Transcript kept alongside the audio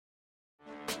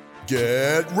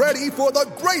Get ready for the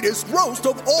greatest roast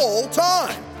of all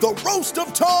time, the Roast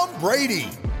of Tom Brady,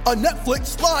 a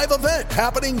Netflix live event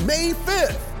happening May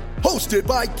 5th. Hosted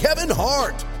by Kevin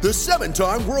Hart, the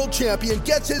 7-time world champion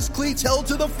gets his cleats held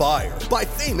to the fire by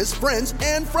famous friends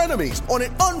and frenemies on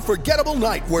an unforgettable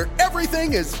night where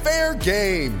everything is fair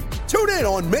game. Tune in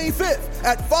on May 5th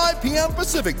at 5 p.m.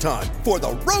 Pacific time for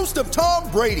the Roast of Tom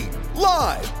Brady,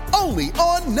 live only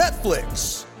on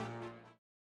Netflix.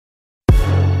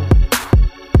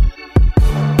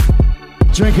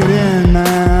 Drink it in,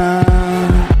 man.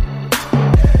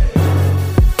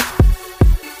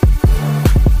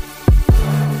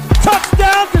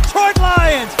 Touchdown, Detroit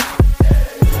Lions!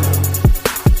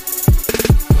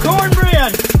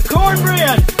 Cornbread!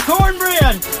 Cornbread!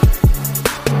 Cornbread!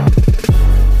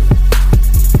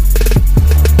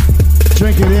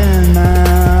 Drink it in,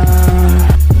 man.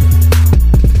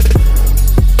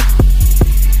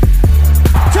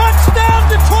 Touchdown,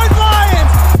 Detroit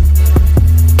Lions!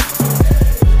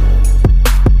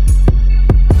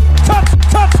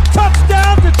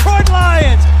 Touchdown, Detroit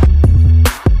Lions!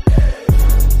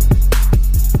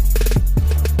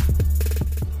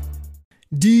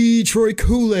 Detroit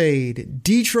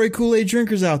Kool-Aid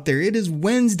drinkers out there. It is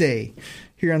Wednesday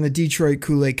here on the Detroit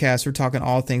Kool-Aid cast. We're talking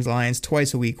all things Lions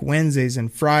twice a week, Wednesdays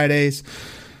and Fridays.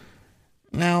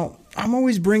 Now, I'm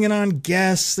always bringing on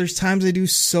guests. There's times I do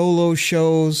solo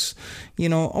shows,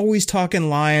 always talking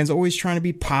Lions, always trying to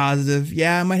be positive.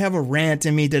 Yeah, I might have a rant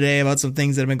in me today about some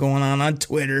things that have been going on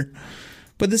Twitter.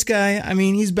 But this guy,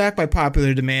 he's back by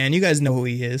popular demand. You guys know who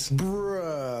he is.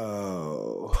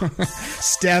 Bro.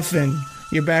 Stefan,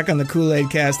 you're back on the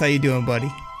Kool-Aid cast. How you doing,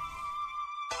 buddy?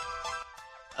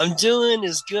 I'm doing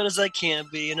as good as I can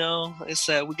be, Like I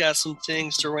said, we got some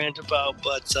things to rant about,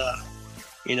 but,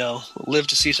 live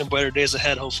to see some brighter days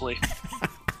ahead, hopefully.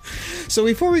 So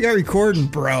before we got recording,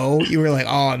 bro, you were like,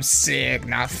 oh, I'm sick,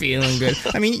 not feeling good.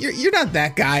 You're not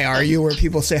that guy, are you, where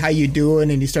people say, how you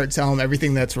doing, and you start telling them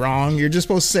everything that's wrong? You're just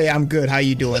supposed to say, I'm good, how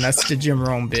you doing? That's the Jim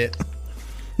Rome bit.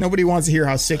 Nobody wants to hear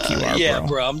how sick you are, yeah,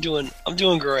 bro. I'm doing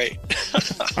great.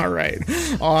 All right.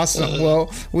 Awesome.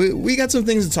 Well, we got some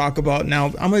things to talk about. Now,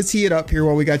 I'm going to tee it up here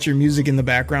while we got your music in the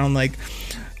background.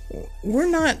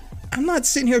 I'm not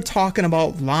sitting here talking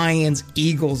about Lions,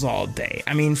 Eagles all day.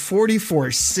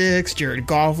 44-6, Jared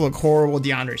Goff looked horrible.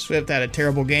 DeAndre Swift had a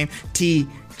terrible game.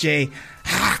 T.J.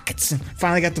 Hockenson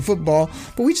finally got the football,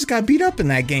 but we just got beat up in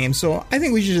that game. So I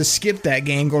think we should just skip that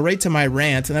game, go right to my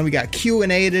rant, and then we got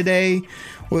Q&A today.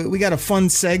 We got a fun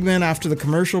segment after the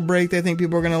commercial break that I think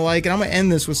people are going to like, and I'm going to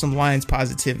end this with some Lions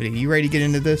positivity. You ready to get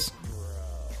into this?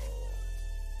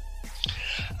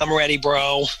 I'm ready,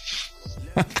 bro.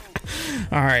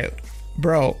 All right,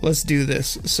 bro, let's do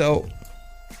this. So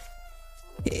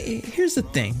here's the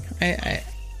thing.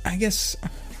 I guess,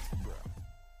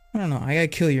 I don't know. I gotta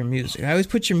kill your music. I always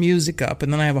put your music up,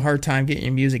 and then I have a hard time getting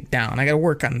your music down. I gotta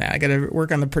work on that. I gotta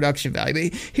work on the production value.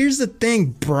 But here's the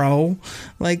thing, bro.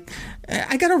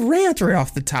 I got a rant right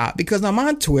off the top because I'm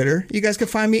on Twitter. You guys can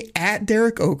find me at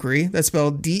Derek Okrey. That's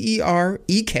spelled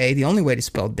D-E-R-E-K, the only way to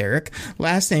spell Derek.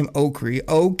 Last name Okrey,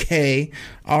 O-K-R-I-E.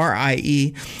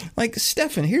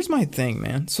 Stefan, here's my thing,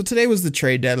 man. So today was the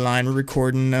trade deadline. We're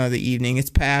recording the evening. It's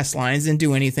past. Lions didn't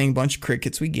do anything. Bunch of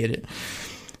crickets. We get it.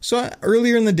 So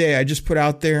earlier in the day, I just put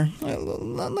out there,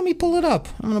 let me pull it up.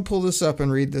 I'm going to pull this up and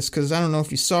read this because I don't know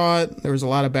if you saw it. There was a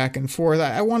lot of back and forth.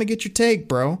 I want to get your take,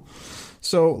 bro.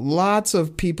 So lots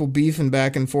of people beefing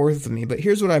back and forth with me, but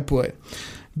here's what I put.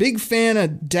 Big fan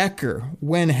of Decker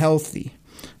when healthy,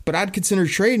 but I'd consider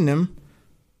trading him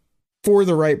for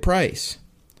the right price.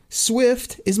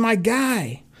 Swift is my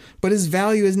guy, but his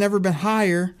value has never been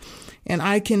higher, and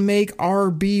I can make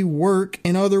RB work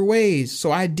in other ways.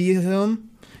 So I deal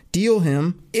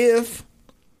him if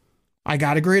I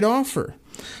got a great offer.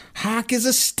 Hawk is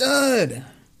a stud,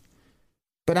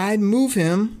 but I'd move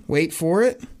him, wait for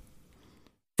it,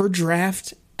 for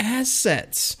draft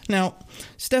assets. Now,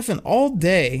 Stefan, all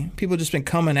day, people just been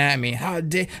coming at me. How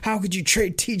could you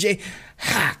trade TJ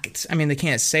Hawkins? They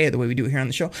can't say it the way we do it here on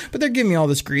the show, but they're giving me all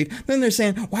this grief. Then they're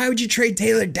saying, why would you trade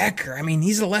Taylor Decker?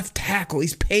 He's a left tackle.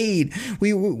 He's paid. We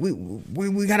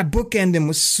got to bookend him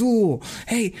with Sewell.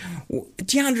 Hey,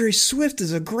 DeAndre Swift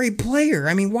is a great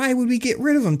player. Why would we get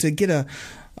rid of him to get a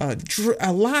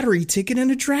lottery ticket and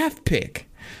a draft pick?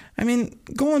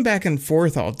 Going back and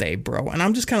forth all day, bro. And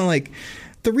I'm just kind of like,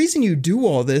 the reason you do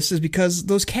all this is because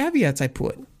those caveats I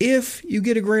put. If you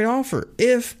get a great offer,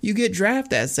 if you get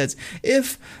draft assets,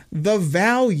 if the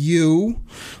value,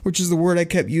 which is the word I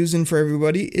kept using for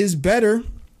everybody, is better,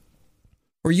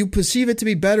 or you perceive it to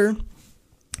be better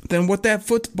than what that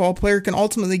football player can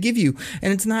ultimately give you.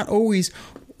 And it's not always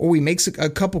Oh, he makes a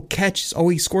couple catches. Oh,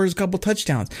 he scores a couple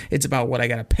touchdowns. It's about what I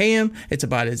got to pay him. It's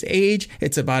about his age.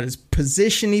 It's about his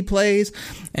position he plays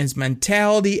and his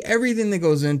mentality, everything that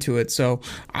goes into it. So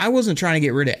I wasn't trying to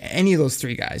get rid of any of those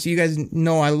three guys. You guys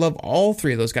know I love all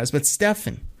three of those guys, but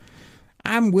Stefan,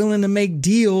 I'm willing to make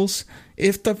deals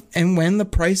if and when the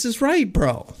price is right,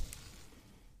 bro.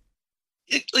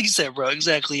 Like you said, bro,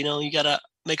 exactly. You gotta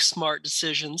make smart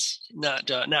decisions, not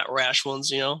rash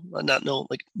ones. Not no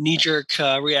like knee jerk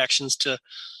reactions to,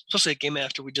 especially a game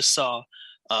after we just saw.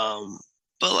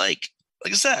 But like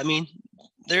I said, I mean,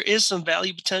 there is some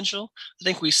value potential. I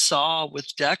think we saw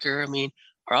with Decker. I mean,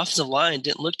 our offensive line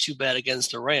didn't look too bad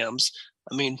against the Rams.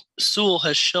 I mean, Sewell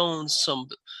has shown some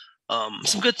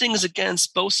good things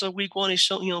against Bosa week 1. He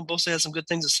showed, Bosa has some good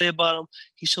things to say about him.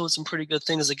 He showed some pretty good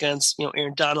things against,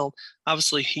 Aaron Donald.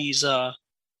 Obviously, he's a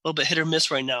little bit hit or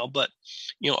miss right now, but,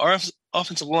 our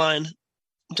offensive line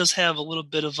does have a little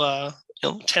bit of,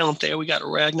 talent there. We got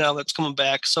Ragnow that's coming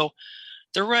back. So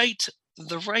the right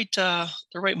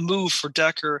move for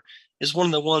Decker is one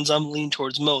of the ones I'm leaning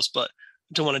towards most, but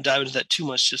I don't want to dive into that too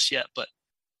much just yet. But,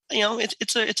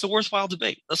 it's a worthwhile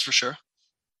debate. That's for sure.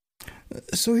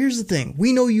 So here's the thing.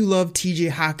 We know you love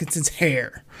TJ Hawkinson's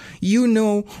hair. We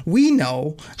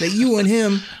know that you and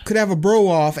him could have a bro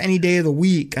off any day of the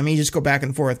week. I mean, just go back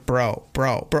and forth, bro.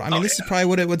 I mean, this is probably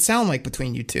what it would sound like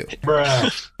between you two. Bro.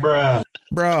 He's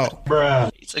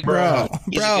like, bro.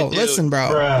 Listen,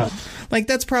 bro. Like,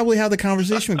 that's probably how the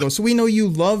conversation would go. So we know you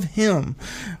love him.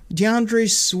 DeAndre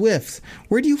Swift.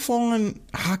 Where do you fall on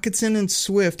Hawkinson and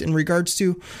Swift in regards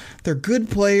to they're good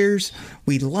players,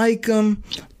 we like them,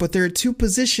 but there are two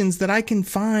positions that I can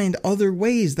find other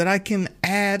ways, that I can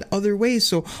add other ways.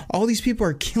 So all these people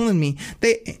are killing me.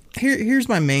 Here's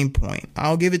my main point.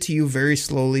 I'll give it to you very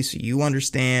slowly so you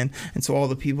understand, and so all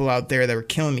the people out there that were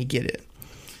killing me get it.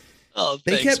 Oh,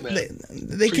 thanks, man.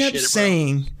 They kept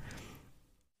saying,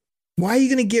 why are you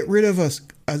going to get rid of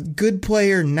a good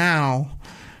player now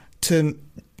to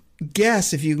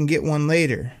guess if you can get one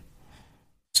later?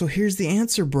 So here's the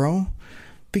answer, bro.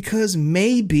 Because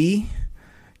maybe,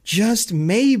 just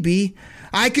maybe,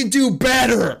 I can do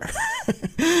better.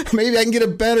 Maybe I can get a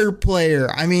better player.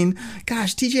 I mean,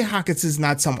 gosh, TJ Hawkins is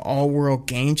not some all-world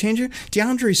game changer.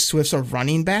 DeAndre Swift's a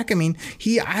running back. I mean,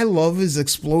 I love his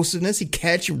explosiveness. He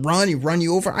catch, he run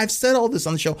you over. I've said all this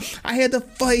on the show. I had to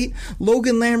fight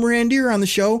Logan Lamorandier on the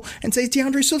show and say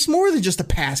DeAndre Swift's more than just a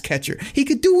pass catcher. He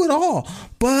could do it all.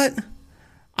 But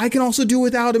I can also do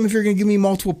without him if you're going to give me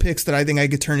multiple picks that I think I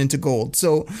could turn into gold.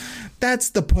 So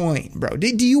that's the point, bro.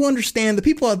 Do you understand? The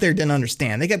people out there didn't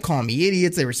understand. They kept calling me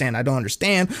idiots. They were saying, I don't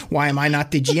understand. Why am I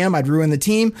not the GM? I'd ruin the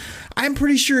team. I'm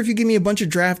pretty sure if you give me a bunch of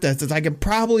draft assets, I could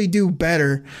probably do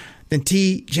better than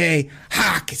TJ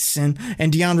Hawkinson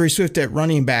and DeAndre Swift at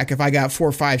running back if I got 4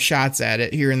 or 5 shots at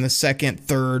it here in the second,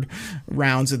 third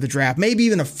rounds of the draft. Maybe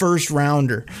even a first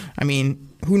rounder. I mean,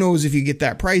 who knows if you get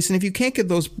that price? And if you can't get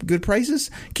those good prices,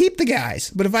 keep the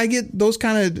guys. But if I get those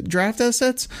kind of draft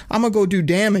assets, I'm going to go do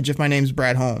damage if my name's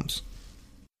Brad Holmes.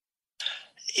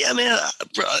 Yeah, man,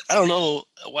 bro, I don't know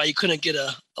why you couldn't get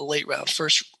a late round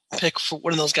first pick for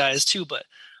one of those guys too. But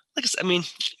like I said, I mean,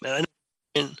 man,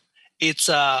 it's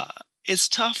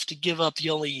tough to give up the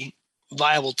only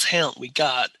viable talent we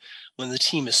got when the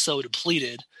team is so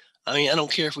depleted. I mean, I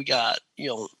don't care if we got,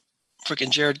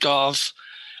 freaking Jared Goff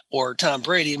or Tom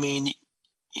Brady. I mean,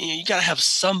 you got to have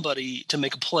somebody to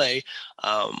make a play.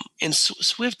 And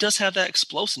Swift does have that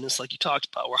explosiveness, like you talked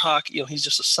about, where Hawk, he's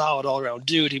just a solid all-around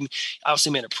dude. He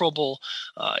obviously made a Pro Bowl.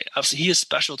 Obviously, he is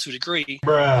special to a degree.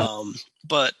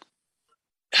 But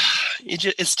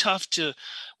it's tough to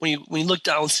when you look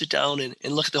down, sit down, and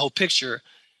look at the whole picture.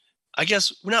 I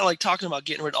guess we're not like talking about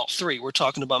getting rid of all three. We're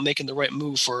talking about making the right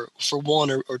move for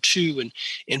one or two,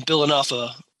 and building off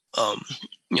a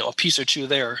piece or two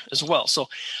there as well. So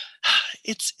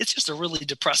it's just a really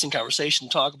depressing conversation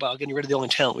to talk about getting rid of the only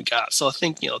talent we got. So I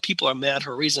think people are mad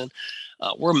for a reason.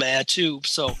 We're mad too.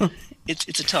 So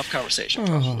it's a tough conversation.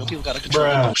 People got to control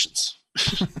their emotions.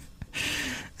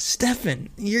 Stefan,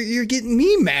 you're getting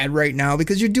me mad right now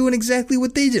because you're doing exactly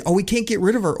what they did. Oh, we can't get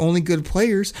rid of our only good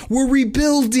players. We're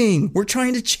rebuilding. We're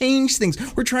trying to change things.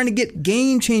 We're trying to get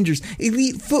game changers,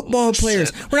 elite football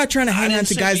players. We're not trying to hang on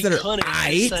to guys that are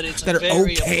that are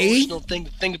okay. Emotional thing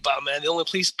to think about, man. The only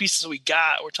pieces we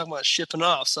got, we're talking about shipping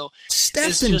off. So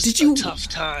Stefan, it's just a tough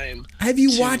time. Have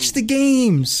you watched the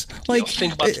games? Like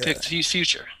think about the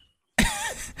future.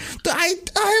 I am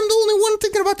the only one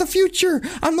thinking about the future.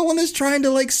 I'm the one that's trying to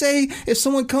like say if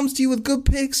someone comes to you with good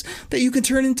picks that you can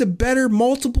turn into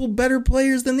multiple better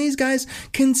players than these guys,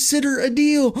 consider a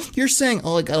deal. You're saying,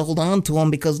 oh, I gotta hold on to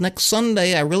them because next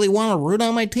Sunday I really want to root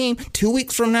on my team. 2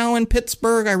 weeks from now in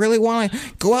Pittsburgh, I really want to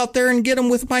go out there and get them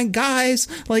with my guys.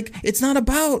 Like, it's not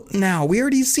about now. We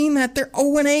already seen that they're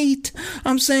 0-8.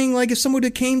 I'm saying, like, if somebody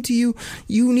came to you,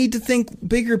 you need to think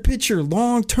bigger picture,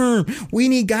 long term. We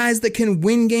need guys that can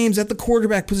win games at the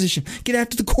quarterback position. Get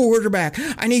after the quarterback.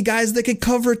 I need guys that can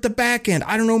cover at the back end.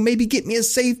 I don't know, maybe get me a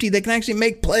safety that can actually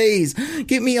make plays.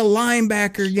 Get me a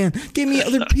linebacker again. Get me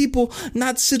other people,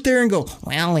 not sit there and go,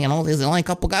 well, you know, there's the only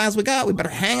couple guys we got. We better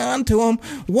hang on to them.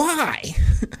 Why?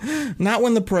 Not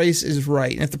when the price is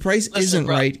right. And if the price isn't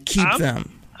bro, right, keep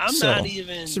them. I'm not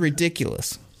even. It's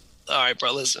ridiculous. All right,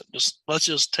 bro. Listen, let's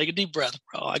just take a deep breath,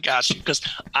 bro. I got you, because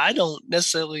I don't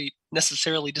necessarily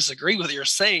disagree with what you're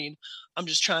saying. I'm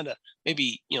just trying to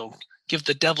maybe, you know, give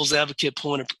the devil's advocate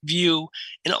point of view,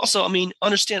 and also, I mean,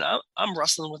 understand I'm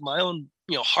wrestling with my own,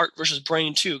 you know, heart versus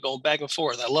brain too, going back and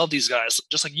forth. I love these guys,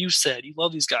 just like you said. You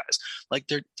love these guys, like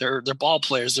they're ball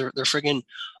players. They're friggin'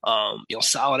 you know,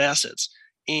 solid assets,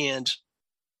 and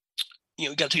you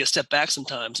know, you got to take a step back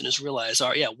sometimes and just realize, all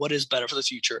right, yeah, what is better for the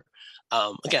future?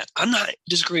 Again, I'm not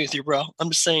disagreeing with you, bro. I'm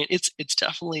just saying it's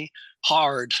definitely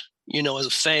hard, you know, as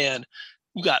a fan.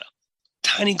 You got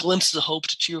tiny glimpses of hope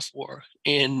to cheer for,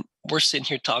 and we're sitting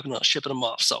here talking about shipping them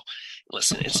off. So,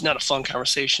 listen, it's not a fun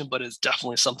conversation, but it's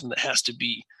definitely something that has to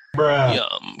be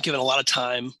given a lot of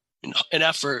time and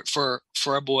effort for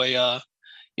our boy,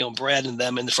 you know, Brad and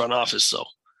them in the front office. So,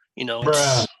 you know,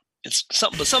 it's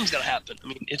something, but something's got to happen. I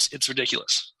mean, it's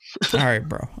ridiculous. All right,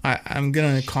 bro. I'm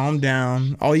going to calm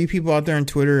down. All you people out there on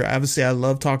Twitter, obviously, I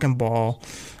love talking ball.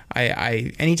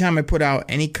 I anytime I put out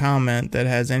any comment that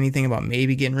has anything about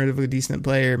maybe getting rid of a decent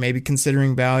player, maybe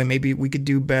considering value, maybe we could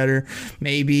do better,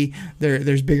 maybe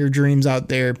there's bigger dreams out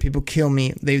there, people kill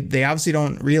me. They obviously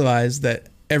don't realize that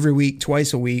every week,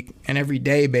 twice a week, and every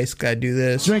day, basically, I do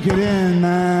this. Drink it in,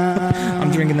 man.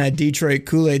 I'm drinking that Detroit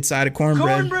Kool-Aid side of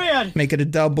cornbread. Make it a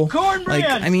double. Cornbread.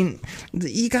 Like, I mean,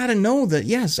 you got to know that,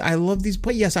 yes, I love these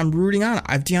players. Yes, I'm rooting on it.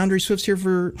 I've DeAndre Swift's here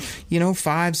for,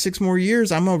 5-6 more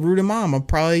years. I'm going to root him on. I'll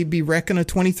probably be wrecking a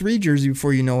 23 jersey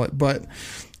before you know it. But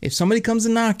if somebody comes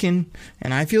in knocking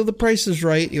and I feel the price is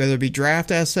right, whether it be draft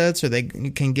assets or they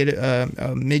can get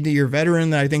a mid-year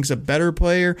veteran that I think is a better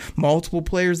player, multiple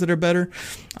players that are better,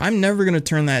 I'm never going to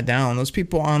turn that down. Those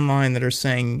people online that are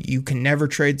saying you can never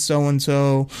trade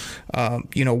so-and-so,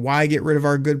 why get rid of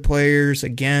our good players,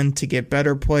 again, to get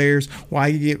better players? Why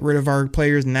get rid of our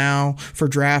players now for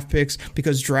draft picks?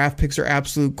 Because draft picks are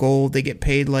absolute gold. They get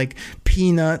paid like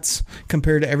peanuts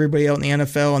compared to everybody else in the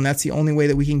NFL, and that's the only way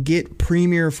that we can get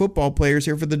premier football players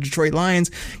here for the Detroit Lions,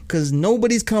 because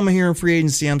nobody's coming here in free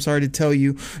agency. I'm sorry to tell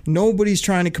you, nobody's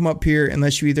trying to come up here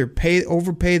unless you either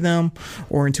overpay them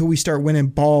or until we start winning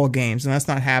ball games, and that's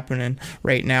not happening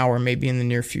right now or maybe in the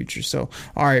near future. So,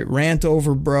 all right, rant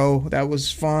over, bro. That was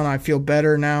fun. I feel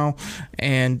better now,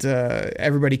 and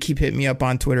everybody keep hitting me up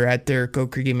on Twitter at Derek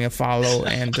Oaker. Give me a follow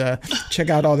and check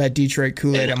out all that Detroit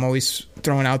Kool-Aid I'm always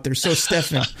throwing out there. So,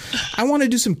 Stefan, I want to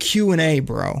do some Q&A,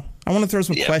 bro. I want to throw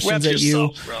some questions at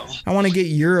you. Bro. I want to get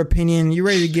your opinion. You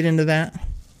ready to get into that?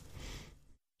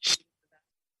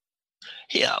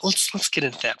 Yeah, let's get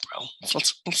into that, bro.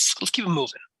 Let's keep it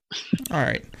moving. All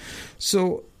right.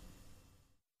 So,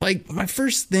 like, my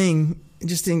first thing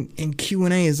just in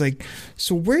Q&A is like,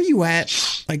 so where are you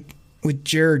at, like, with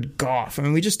Jared Goff? I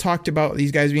mean, we just talked about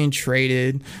these guys being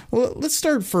traded. Well, let's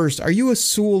start first. Are you a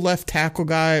Sewell left tackle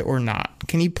guy or not?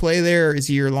 Can he play there? Is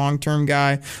he your long-term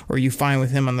guy? Or are you fine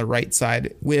with him on the right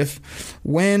side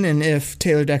when and if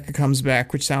Taylor Decker comes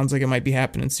back, which sounds like it might be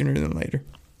happening sooner than later?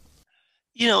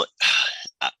 You know,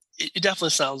 it definitely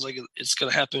sounds like it's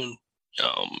going to happen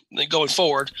going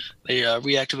forward. They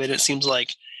reactivated, it seems like,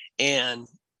 and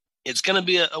it's going to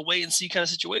be a wait-and-see kind of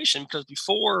situation, because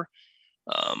before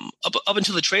up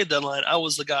until the trade deadline, I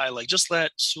was the guy, like, just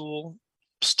let Sewell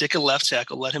stick a left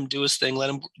tackle, let him do his thing, let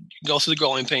him go through the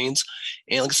growing pains.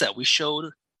 And like I said, we showed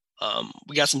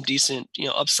we got some decent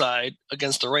upside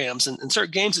against the Rams, and in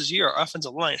certain games this year, our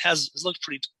offensive line has looked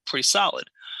pretty solid.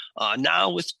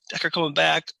 Now with Decker coming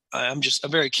back, I'm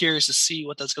very curious to see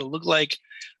what that's going to look like.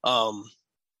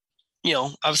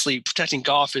 Obviously protecting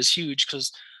Goff is huge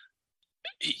because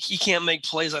he can't make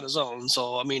plays on his own.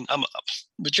 So, I mean,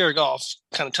 but Jared Goff,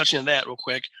 kind of touching on that real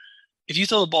quick, if you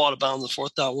throw the ball out of bounds on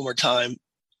fourth down one more time,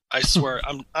 I swear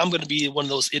I'm going to be one of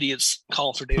those idiots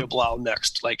calling for David Blau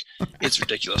next. Like, it's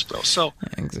ridiculous, bro. So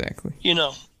exactly.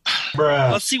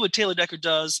 Let's see what Taylor Decker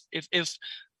does. If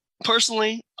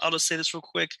personally, I'll just say this real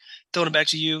quick, throwing it back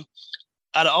to you.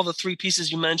 Out of all the three pieces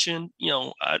you mentioned,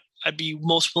 I'd be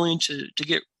most willing to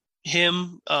get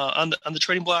him on the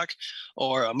trading block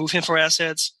or move him for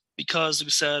assets because, like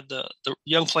we said, the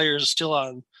young players are still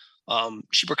on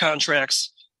cheaper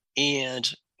contracts,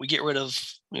 and we get rid of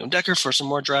Decker for some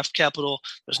more draft capital.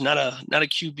 There's not a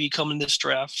QB coming this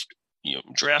draft.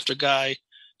 Draft a guy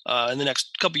in the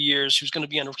next couple of years who's going to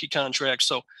be on a rookie contract.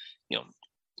 So, we're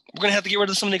going to have to get rid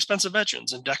of some of the expensive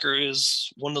veterans, and Decker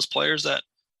is one of those players that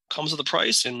comes with a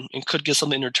price and could get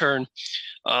something in return.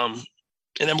 And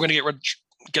then we're going to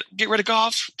get rid of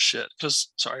Goff. Shit, because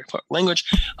sorry, language.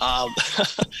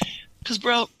 Because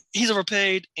bro, he's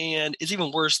overpaid, and it's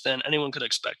even worse than anyone could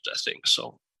expect, I think.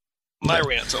 So my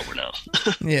rant's over now.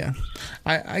 Yeah.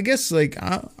 I guess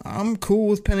I'm cool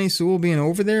with Penei Sewell being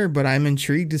over there, but I'm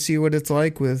intrigued to see what it's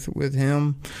like with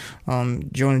him.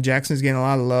 Jonah Jackson's getting a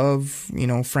lot of love.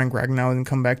 Frank Ragnow didn't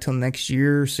come back till next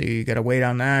year, so you got to wait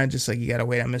on that, just like you got to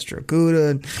wait on Mr.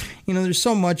 Okudah. There's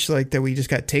so much that we just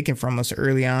got taken from us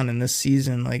early on in this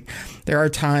season. There are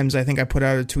times, I think I put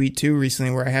out a tweet too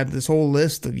recently where I had this whole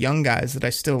list of young guys that I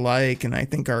still like and I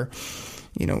think are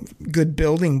good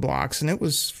building blocks, and it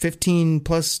was 15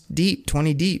 plus deep,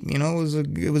 20 deep.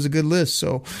 It was a good list.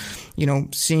 So,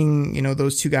 seeing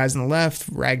those two guys on the left,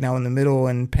 Ragnow in the middle,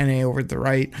 and Penei over at the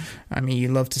right. I mean,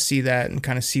 you'd love to see that and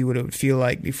kind of see what it would feel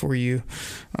like before you,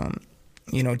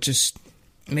 just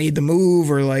made the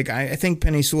move. Or I think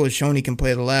Penei Sewell has shown he can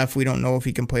play the left. We don't know if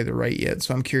he can play the right yet,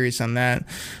 so I'm curious on that.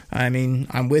 I mean,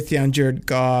 I'm with you on Jared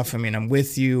Goff. I mean, I'm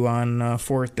with you on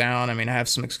fourth down. I mean, I have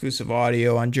some exclusive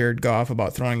audio on Jared Goff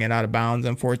about throwing it out of bounds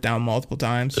on fourth down multiple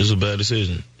times. It's a bad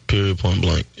decision. Period, point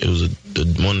blank. It was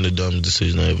one of the dumbest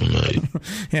decisions I ever made.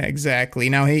 Yeah, exactly.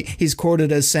 Now he's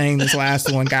quoted as saying this last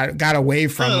one got away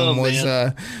from him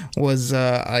was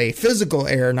a physical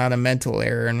error, not a mental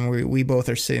error. And we both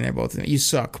are sitting there, both you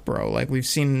suck, bro. We've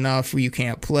seen enough. You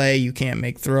can't play. You can't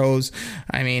make throws.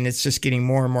 I mean, it's just getting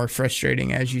more and more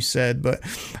frustrating, as you said. But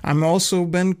I'm also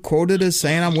been quoted as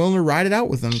saying I'm willing to ride it out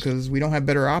with him because we don't have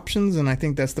better options, and I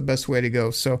think that's the best way to go.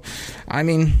 So, I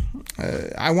mean,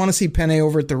 I want to see Penei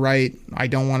over at the right. I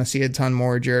don't want to see a ton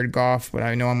more Jared Goff, but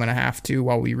I know I'm going to have to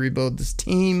while we rebuild this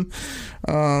team.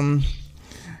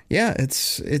 Yeah,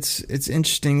 it's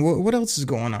interesting. What else is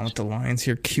going on with the Lions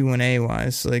here, Q&A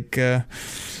wise?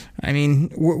 I mean,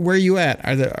 where are you at?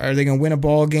 Are they going to win a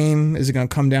ball game? Is it going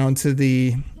to come down to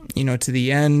the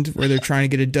end where they're trying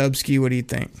to get a dubski? What do you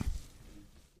think?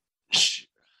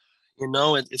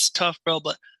 It's tough, bro.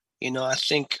 But I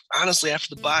think honestly,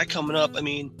 after the bye coming up, I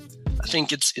mean, I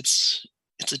think it's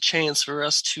a chance for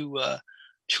us to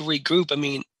regroup. I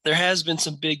mean, there has been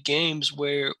some big games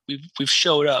where we've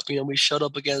showed up. We showed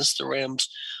up against the Rams,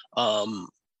 and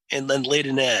then laid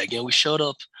an egg. We showed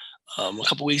up a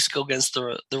couple weeks ago against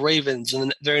the Ravens, and then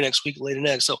the very next week laid an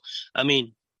egg. So, I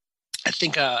mean, I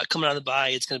think coming out of the bye,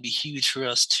 it's going to be huge for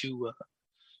us to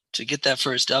get that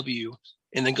first W,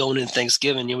 and then going into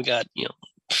Thanksgiving, we got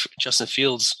Justin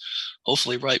Fields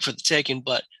hopefully right for the taking,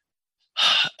 but.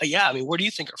 Yeah, I mean, where do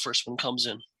you think our first one comes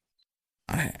in?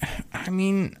 I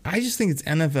mean, I just think it's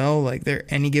NFL. They're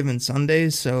any given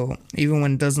Sundays, so even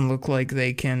when it doesn't look like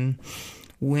they can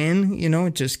win,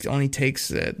 it just only takes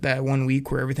that 1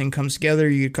 week where everything comes together.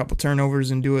 You get a couple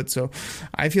turnovers and do it. So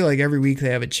I feel like every week they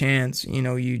have a chance.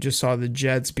 You just saw the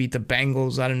Jets beat the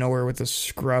Bengals out of nowhere with a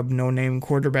scrub, no-name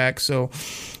quarterback. So,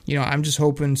 I'm just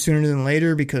hoping sooner than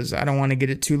later because I don't want to get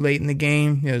it too late in the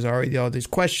game. There's already all these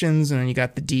questions, and then you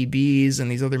got the DBs and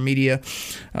these other media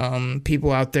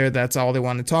people out there. That's all they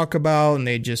want to talk about, and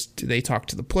they talk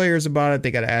to the players about it.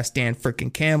 They got to ask Dan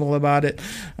freaking Campbell about it.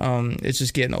 It's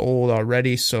just getting old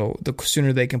already. So the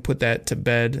sooner they can put that to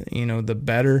bed, the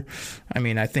better. I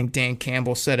mean, I think Dan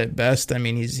Campbell said it best. I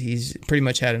mean, he's pretty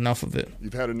much had enough of it.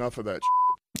 You've had enough of that.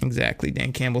 Exactly,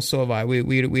 Dan Campbell. So have I.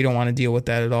 We don't want to deal with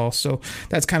that at all. So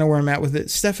that's kind of where I'm at with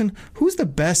it. Stefan, who's the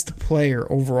best player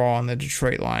overall on the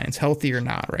Detroit Lions, healthy or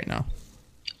not, right now?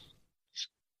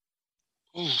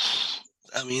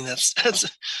 I mean, that's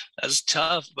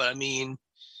tough, but I mean,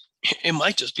 it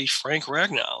might just be Frank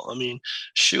Ragnow. I mean,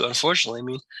 shoot, unfortunately, I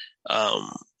mean,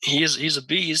 he's a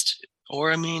beast.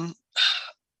 Or I mean,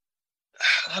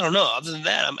 I don't know. Other than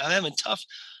that, I'm having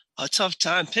a tough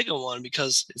time picking one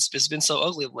because it's been so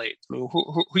ugly of late. I mean,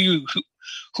 who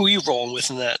are you rolling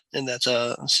with in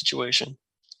that situation?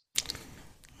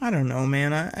 I don't know,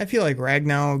 man. I feel like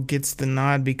Ragnow gets the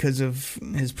nod because of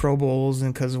his Pro Bowls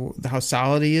and because of how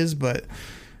solid he is, but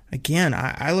again,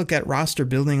 I look at roster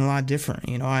building a lot different.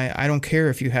 You know, I don't care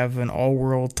if you have an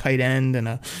all-world tight end and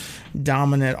a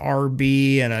dominant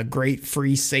RB and a great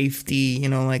free safety. You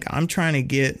know, like, I'm trying to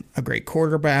get a great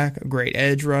quarterback, a great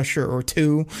edge rusher or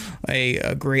two,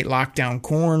 a great lockdown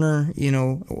corner, you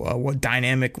know, what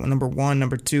dynamic number 1,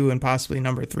 number 2, and possibly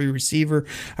number 3 receiver.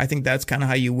 I think that's kind of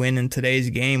how you win in today's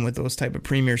game with those type of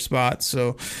premier spots.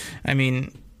 So, I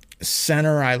mean,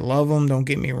 center, I love him, don't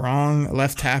get me wrong.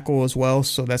 Left tackle as well,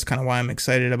 so that's kind of why I'm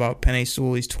excited about Penei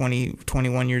Sewell. He's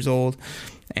 21 years old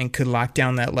and could lock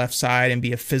down that left side and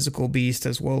be a physical beast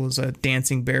as well as a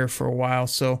dancing bear for a while.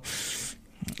 So,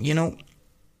 you know,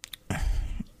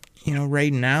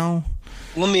 right now...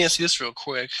 Let me ask you this real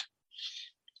quick,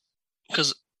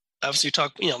 because obviously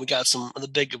we got some of the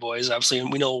big boys, obviously,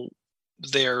 and we know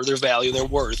their value, their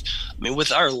worth. I mean,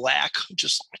 with our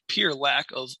just pure lack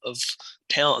of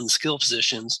talent and skill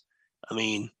positions, I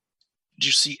mean, did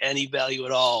you see any value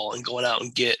at all in going out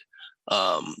and get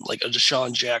like a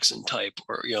Deshaun Jackson type,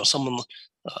 or, you know, someone,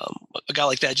 a guy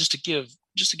like that, just to give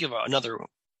another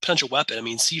potential weapon? I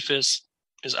mean, Cephas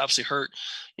is obviously hurt.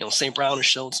 You know, St. Brown has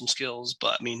shown some skills,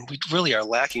 but I mean, we really are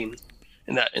lacking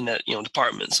in that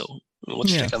department. So, I mean,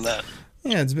 what's your take on that?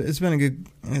 Yeah, it's been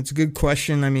a good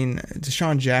question. I mean,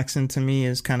 Deshaun Jackson to me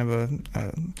is kind of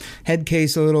a head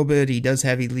case a little bit. He does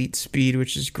have elite speed,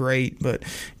 which is great, but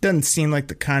doesn't seem like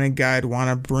the kind of guy I'd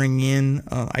want to bring in.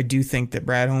 I do think that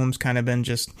Brad Holmes kind of been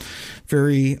just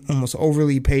very almost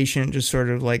overly patient, just sort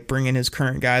of like bringing his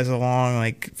current guys along,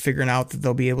 like figuring out that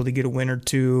they'll be able to get a win or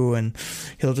two, and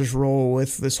he'll just roll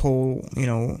with this whole, you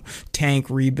know,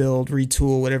 tank, rebuild,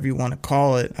 retool, whatever you want to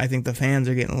call it. I think the fans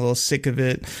are getting a little sick of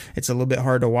it. It's a little bit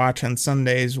hard to watch on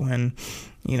Sundays when,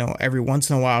 you know, every once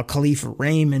in a while Khalifa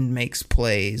Raymond makes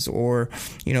plays, or,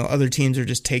 you know, other teams are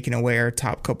just taking away our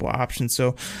top couple options.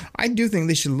 So I do think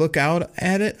they should look out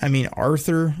at it. I mean,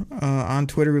 Arthur on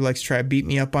Twitter, who likes to try to beat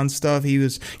me up on stuff, he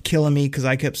was killing me because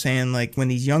I kept saying, like, when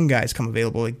these young guys come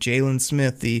available, like Jalen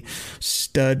Smith, the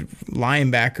stud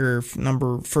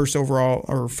linebacker, first overall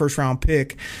or first round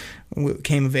pick,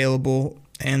 came available.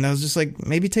 And I was just like,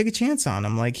 maybe take a chance on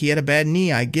him. Like, he had a bad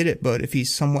knee, I get it, but if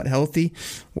he's somewhat healthy,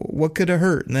 what could have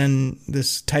hurt? And then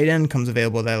this tight end comes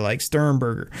available that I like,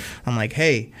 Sternberger. I'm like,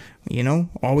 hey, you know,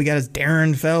 all we got is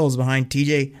Darren Fells behind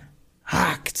TJ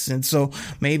Hawks, and so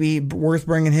maybe worth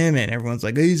bringing him in. Everyone's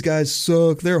like, these guys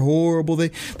suck, they're horrible, they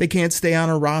can't stay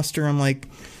on a roster. I'm like,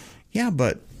 yeah,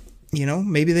 but, you know,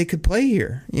 maybe they could play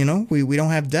here. You know, we don't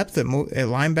have depth at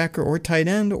linebacker or tight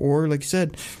end, or, like you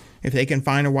said, if they can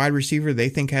find a wide receiver they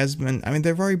think has been, I mean,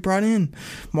 they've already brought in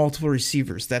multiple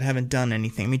receivers that haven't done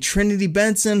anything. I mean, Trinity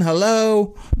Benson,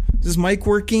 hello? Is this mic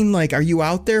working? Like, are you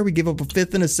out there? We give up a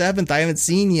 5th and a 7th. I haven't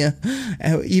seen you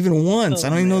even once. I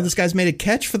don't even know this guy's made a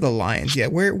catch for the Lions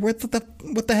yet. What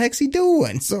the heck's he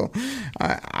doing? So,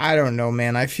 I don't know,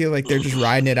 man. I feel like they're just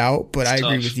riding it out, but I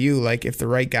agree with you. Like, if the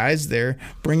right guy's there,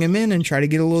 bring him in and try to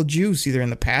get a little juice, either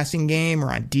in the passing game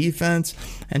or on defense,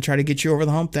 and try to get you over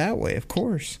the hump that way, of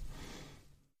course.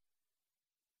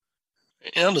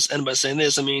 And I'll just end by saying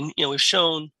this. I mean, you know, we've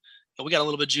shown we got a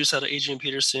little bit of juice out of Adrian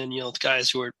Peterson, you know, the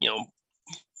guys who are, you know,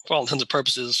 for all intents and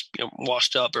purposes, you know,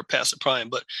 washed up or past the prime,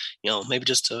 but, you know, maybe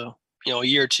just a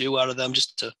year or two out of them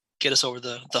just to get us over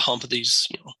the hump of these,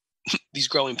 you know, these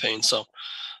growing pains. So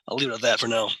I'll leave it at that for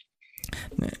now.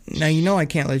 Now, you know, I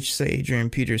can't let you say Adrian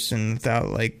Peterson without,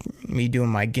 like, me doing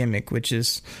my gimmick, which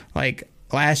is, like,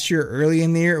 last year, early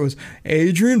in the year, it was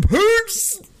Adrian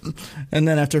Peterson. And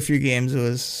then after a few games, it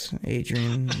was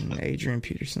Adrian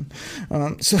Peterson.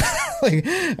 So, like,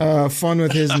 fun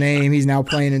with his name. He's now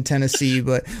playing in Tennessee.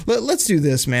 But let's do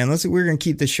this, man. We're going to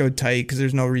keep the show tight because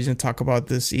there's no reason to talk about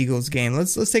this Eagles game.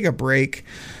 Let's take a break,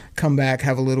 come back,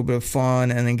 have a little bit of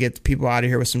fun, and then get people out of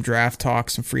here with some draft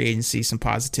talk, some free agency, some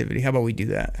positivity. How about we do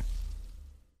that?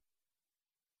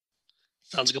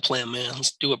 Sounds like a plan, man.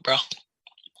 Let's do it, bro.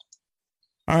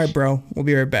 All right, bro. We'll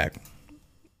be right back.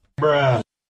 Bruh.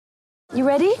 You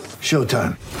ready?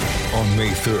 Showtime. On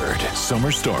May 3rd,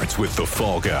 summer starts with The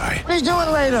Fall Guy. Let's do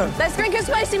it later. Let's drink a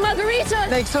spicy margarita.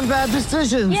 Make some bad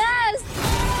decisions. Yes.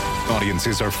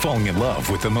 Audiences are falling in love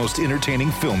with the most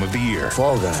entertaining film of the year.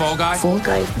 Fall Guy. Fall Guy. Fall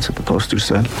guy. That's what the poster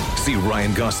said. See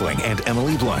Ryan Gosling and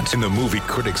Emily Blunt in the movie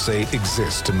critics say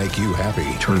exists to make you happy.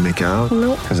 Trying to make it out?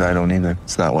 Nope. Because I don't either.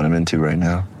 It's not what I'm into right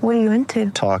now. What are you into?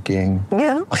 Talking.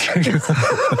 Yeah.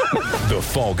 The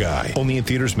Fall Guy. Only in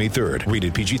theaters May 3rd.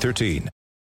 Rated PG-13.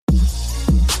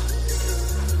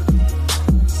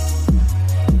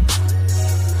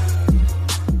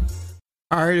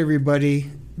 All right,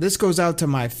 everybody. This goes out to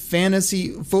my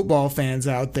fantasy football fans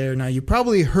out there. Now, you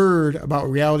probably heard about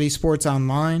Reality Sports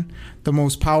Online, the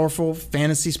most powerful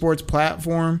fantasy sports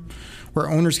platform where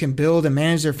owners can build and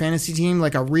manage their fantasy team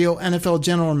like a real NFL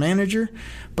general manager.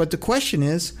 But the question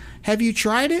is, have you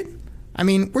tried it? I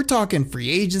mean, we're talking free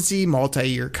agency,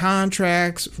 multi-year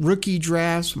contracts, rookie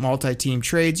drafts, multi-team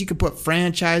trades. You can put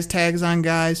franchise tags on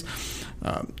guys.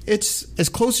 It's as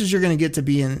close as you're going to get to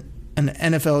being an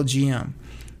NFL GM.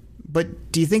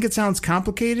 But do you think it sounds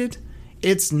complicated?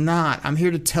 It's not. I'm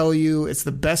here to tell you it's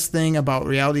the best thing about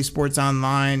Reality Sports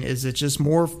Online is it's just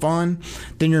more fun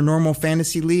than your normal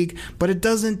fantasy league, but it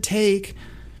doesn't take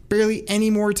barely any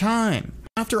more time.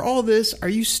 After all this, are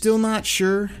you still not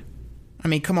sure? I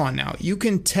mean, come on now. You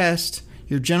can test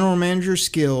your general manager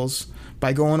skills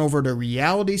by going over to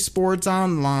Reality Sports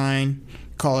Online,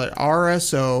 call it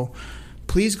RSO.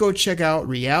 Please go check out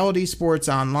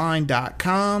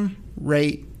realitysportsonline.com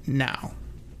right now.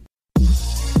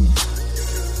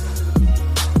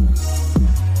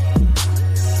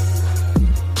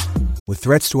 With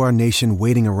threats to our nation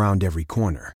waiting around every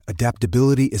corner,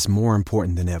 adaptability is more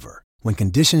important than ever. When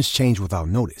conditions change without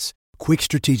notice, quick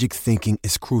strategic thinking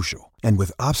is crucial. And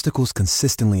with obstacles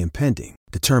consistently impending,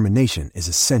 determination is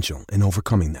essential in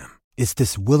overcoming them. It's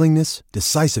this willingness,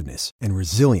 decisiveness, and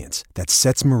resilience that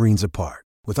sets Marines apart.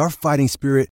 With our fighting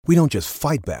spirit, we don't just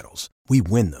fight battles, we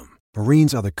win them.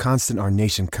 Marines are the constant our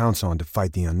nation counts on to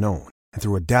fight the unknown. And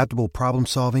through adaptable problem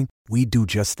solving, we do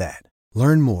just that.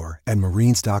 Learn more at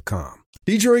Marines.com.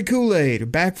 Detroit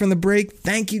Kool-Aid, back from the break.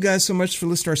 Thank you guys so much for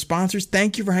listening to our sponsors.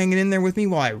 Thank you for hanging in there with me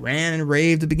while I ran and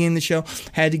raved at the beginning of the show.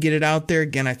 Had to get it out there.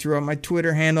 Again, I threw out my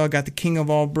Twitter handle. I got the king of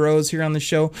all bros here on the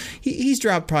show. He's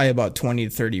dropped probably about 20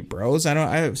 to 30 bros.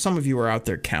 Some of you are out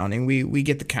there counting. We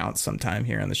get the count sometime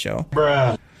here on the show.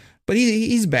 Bruh. But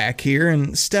he's back here.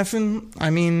 And Stefan, I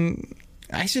mean,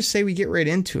 I just say we get right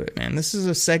into it, man. This is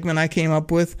a segment I came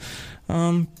up with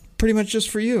pretty much just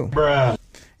for you. Bruh.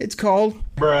 It's called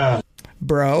Bruh.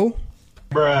 Bro.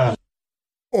 Bruh.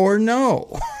 Or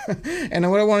no. And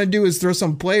what I want to do is throw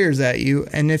some players at you.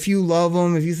 And if you love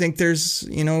them, if you think there's,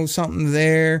 something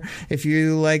there, if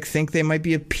you think they might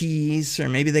be a piece, or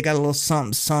maybe they got a little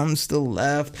something still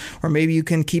left, or maybe you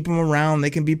can keep them around, they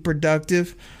can be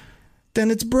productive, then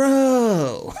it's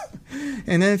bro.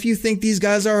 And then if you think these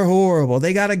guys are horrible,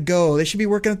 they got to go, they should be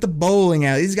working at the bowling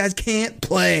alley, these guys can't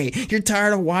play, you're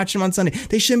tired of watching them on Sunday,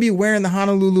 they shouldn't be wearing the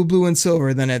Honolulu blue and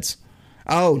silver, then it's,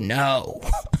 oh no.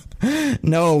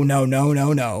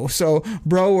 No. So,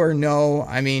 bro or no,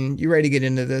 I mean, you ready to get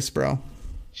into this, bro?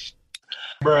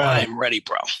 Bruh. I'm ready,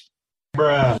 bro.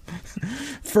 Bruh.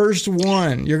 First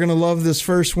one. You're going to love this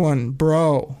first one,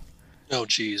 bro. Oh,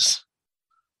 geez.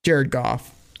 Jared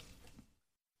Goff.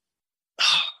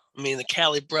 I mean, the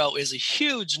Cali bro is a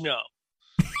huge no.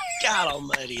 God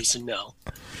almighty is a no.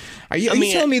 Are you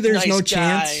telling me there's nice no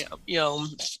guy,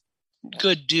 chance?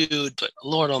 Good dude, but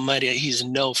Lord almighty, he's a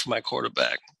no for my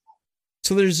quarterback.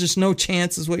 So there's just no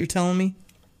chance is what you're telling me?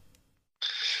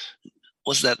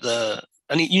 Was that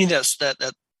you need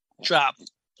that drop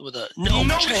with a no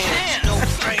chance. No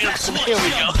chance. Here we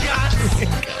go.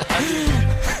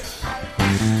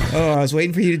 Oh, I was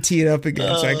waiting for you to tee it up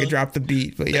again so I could drop the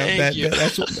beat. But yeah,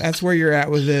 that's where you're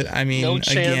at with it. I mean, no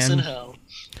chance again, in hell.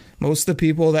 Most of the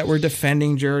people that were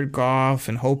defending Jared Goff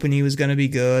and hoping he was going to be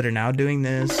good are now doing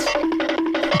this.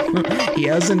 He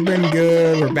hasn't been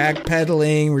good. We're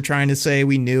backpedaling. We're trying to say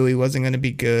we knew he wasn't going to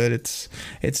be good. It's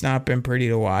not been pretty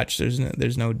to watch.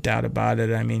 There's no doubt about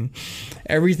it. I mean,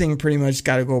 everything pretty much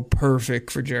got to go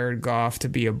perfect for Jared Goff to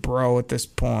be a bro at this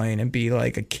point and be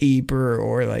like a keeper,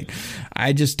 or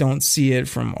I just don't see it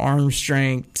from arm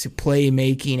strength to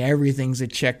playmaking. Everything's a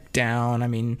check down. I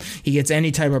mean, he gets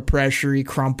any type of pressure, he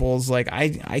crumples.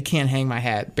 I can't hang my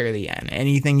hat barely on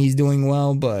anything he's doing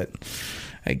well, but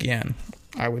again,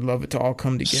 I would love it to all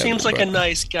come together. Seems like a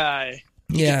nice guy.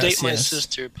 Yeah, date my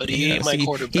sister, but he ain't my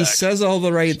quarterback. He says all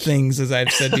the right things, as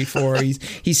I've said before.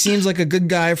 He seems like a good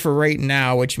guy for right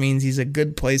now, which means he's a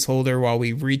good placeholder while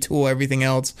we retool everything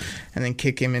else and then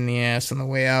kick him in the ass on the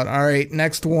way out. All right,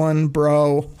 next one,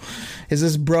 bro. Is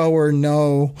this bro or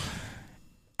no?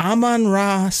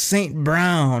 Amon-Ra St.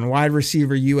 Brown, wide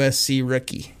receiver, USC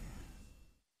rookie.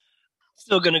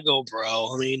 Still gonna go,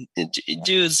 bro. I mean,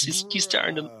 dude's he's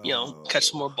starting to catch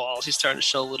some more balls. He's starting to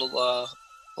show a little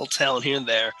talent here and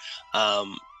there.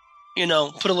 He's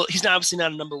obviously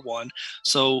not a number one,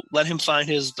 so let him find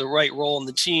the right role in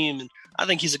the team, and I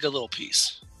think he's a good little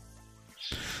piece.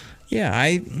 Yeah,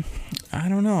 I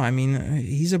don't know. I mean,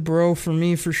 he's a bro for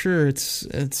me for sure.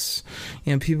 It's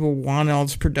people want all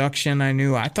this production.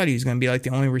 I thought he was going to be like the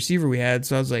only receiver we had.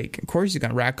 So I was like, of course he's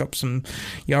going to rack up some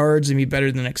yards and be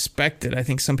better than expected. I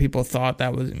think some people thought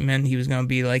meant he was going to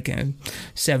be like a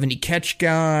 70 catch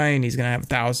guy and he's going to have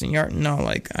 1,000 yards. No,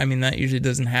 that usually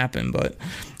doesn't happen. But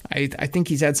I think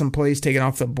he's had some plays taken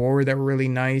off the board that were really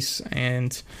nice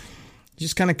and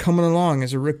just kind of coming along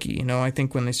as a rookie. I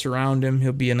think when they surround him,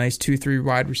 he'll be a nice 2-3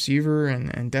 wide receiver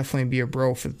and definitely be a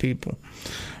bro for the people.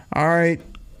 All right,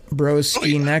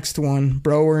 broski, next one.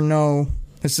 Bro or no?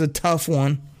 This is a tough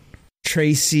one.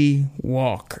 Tracy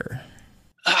Walker.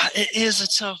 It is a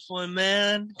tough one,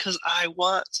 man, because I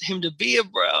want him to be a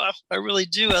bro. I really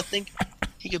do. I think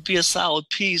he could be a solid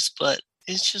piece, but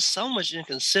it's just so much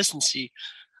inconsistency.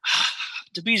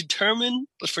 To be determined,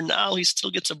 but for now, he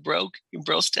still gets a bro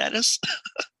status.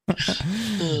 All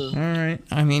right.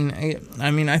 I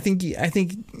think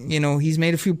he's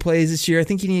made a few plays this year. I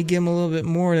think you need to give him a little bit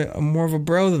more of a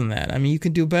bro than that. I mean, you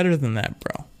can do better than that,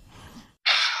 bro.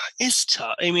 It's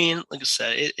tough. I mean, like I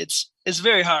said, it's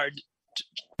very hard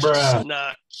to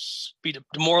not be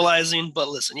demoralizing. But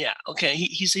listen, yeah, okay,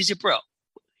 he's a bro.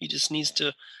 He just needs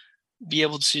to be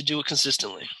able to do it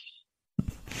consistently.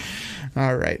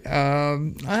 All right.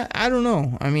 I don't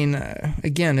know. I mean,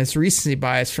 again, it's recency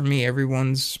bias for me.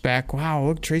 Everyone's back. Wow,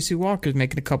 look, Tracy Walker's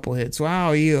making a couple hits.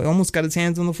 Wow, he almost got his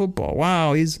hands on the football.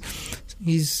 Wow, he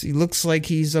looks like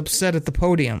he's upset at the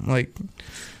podium. Like,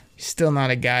 he's still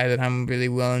not a guy that I'm really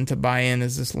willing to buy in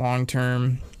as this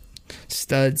long-term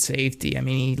stud safety. I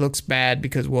mean, he looks bad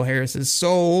because Will Harris is so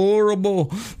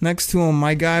horrible next to him.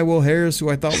 My guy Will Harris, who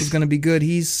I thought was going to be good,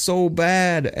 he's so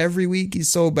bad. Every week he's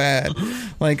so bad.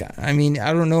 I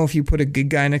don't know if you put a good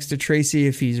guy next to Tracy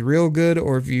if he's real good,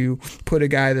 or if you put a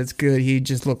guy that's good, he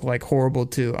just look like horrible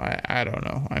too. I don't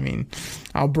know. I mean,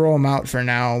 I'll bro him out for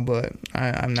now, but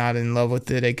I'm not in love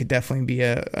with it. It could definitely be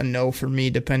a no for me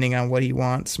depending on what he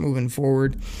wants moving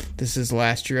forward. This is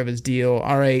last year of his deal.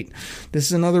 All right, this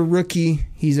is another rookie.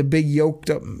 He's a big yoked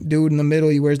up dude in the middle.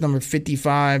 He wears number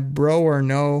 55. Bro or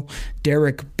no?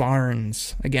 Derek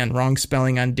Barnes. Again, wrong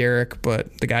spelling on Derek,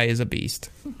 but the guy is a beast.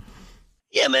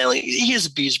 Yeah, man, he is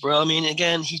a beast, bro. I mean,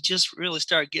 again, he just really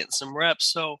started getting some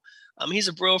reps. So he's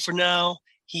a bro for now.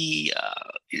 He's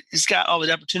got all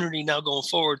the opportunity now going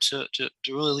forward to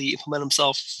really implement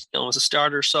himself, as a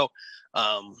starter. So,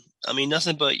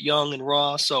 nothing but young and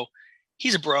raw. So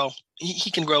he's a bro. He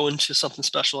can grow into something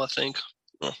special, I think.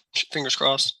 Fingers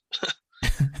crossed.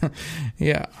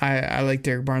 Yeah, I like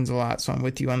Derek Barnes a lot, so I'm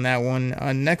with you on that one.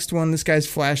 Next one, this guy's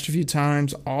flashed a few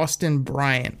times. Austin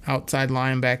Bryant, outside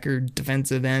linebacker,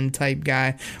 defensive end type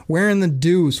guy, wearing the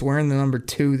deuce, wearing the number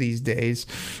 2 these days.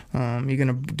 You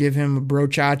gonna give him a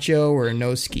brochacho or a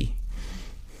no-ski?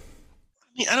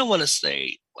 I mean, I don't want to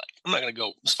say, I'm not gonna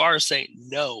go as far as saying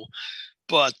no,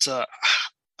 but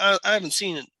I haven't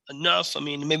seen it enough. I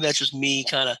mean, maybe that's just me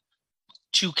kind of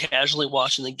too casually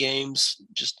watching the games,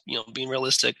 just, being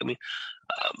realistic. I mean,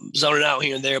 zoning out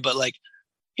here and there, but I'm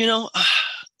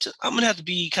going to have to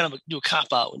be kind of do a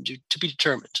cop out and to be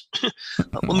determined.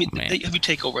 Let me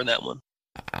take over on that one.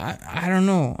 I don't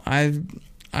know.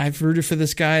 I've rooted for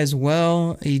this guy as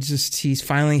well. He's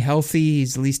finally healthy.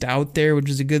 He's at least out there, which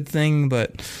is a good thing,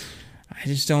 but I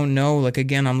just don't know.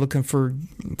 Again, I'm looking for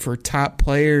top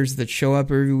players that show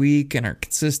up every week and are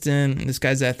consistent. And this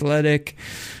guy's athletic,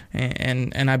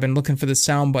 and I've been looking for the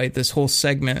soundbite this whole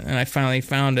segment, and I finally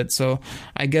found it. So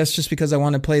I guess just because I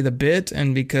want to play the bit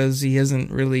and because he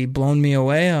hasn't really blown me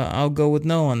away, I'll go with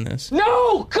no on this.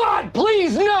 No! God,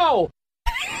 please, no!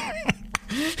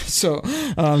 So,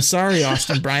 sorry,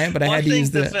 Austin Bryant, but I had to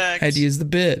use the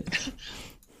bit.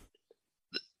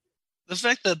 The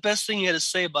fact that the best thing you had to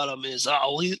say about him is, at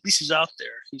least he's out there.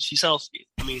 He's healthy.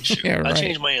 I mean, shoot, yeah, right. I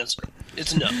changed my answer.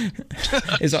 It's no.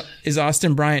 Is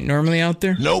Austin Bryant normally out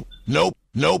there? Nope.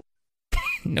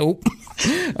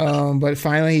 But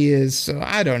finally he is. So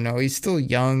I don't know. He's still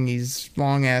young. He's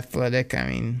long, athletic. I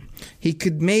mean, he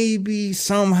could maybe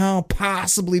somehow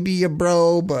possibly be a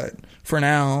bro, but for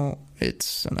now,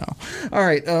 it's a no. All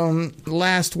right,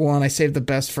 last one. I saved the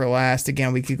best for last.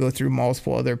 Again, we could go through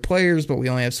multiple other players, but we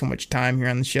only have so much time here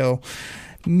on the show.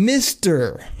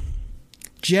 Mr.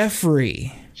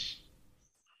 Jeffrey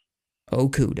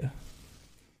Okudah.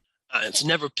 It's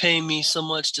never paying me so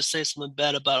much to say something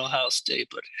bad about Ohio State,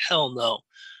 but hell no.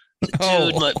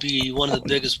 The dude might be one of the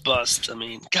biggest busts. I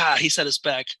mean, God, he set us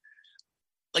back.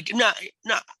 Not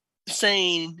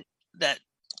saying that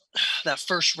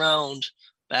first round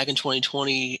back in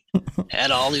 2020 had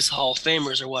all these Hall of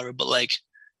Famers or whatever, but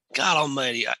God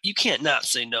almighty, you can't not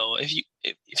say no. If you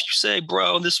say,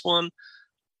 bro, this one,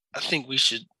 I think we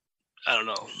should I don't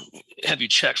know, have you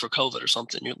checked for COVID or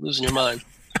something. You're losing your mind.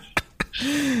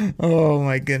 Oh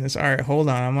my goodness. All right, hold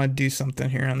on. I'm going to do something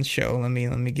here on the show. Let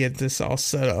me get this all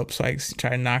set up so I can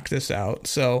try to knock this out.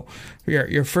 So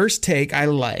your first take I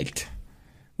liked,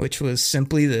 which was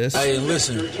simply this. Hey,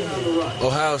 listen,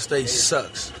 Ohio State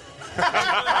sucks.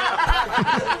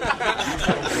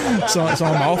 So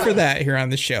I'm all for that here on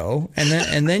the show.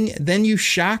 And then you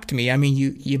shocked me. I mean,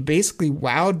 you basically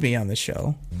wowed me on the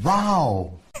show.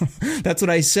 Wow. That's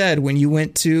what I said when you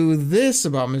went to this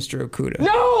about Mr. Okudah.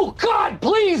 No! God,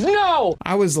 please, no!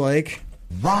 I was like,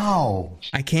 Wow.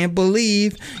 I can't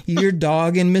believe you're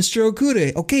dogging Mr.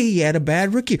 Okudah. Okay, he had a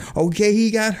bad rookie. Okay,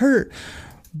 he got hurt.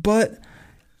 But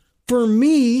for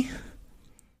me,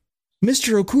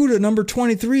 Mr. Okudah, number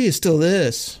 23, is still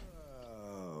this.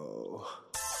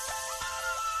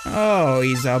 Oh,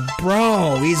 he's a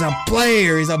bro. He's a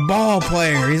player. He's a ball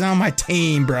player. He's on my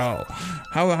team, bro.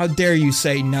 How dare you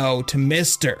say no to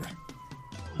Mr.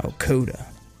 Okudah?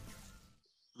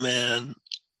 Man,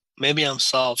 maybe I'm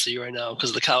salty right now because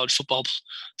of the college football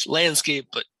landscape,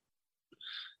 but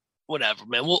whatever,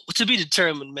 man. Well, to be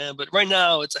determined, man. But right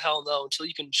now, it's a hell no until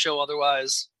you can show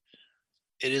otherwise.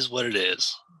 It is what it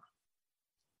is.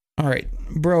 All right,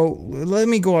 bro, let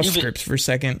me go off scripts for a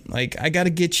second. Like, I got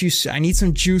to get you, I need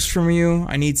some juice from you.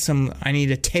 I need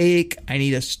a take. I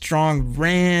need a strong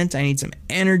rant. I need some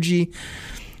energy.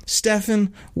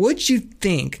 Stefan, what'd you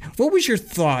think? What was your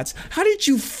thoughts? How did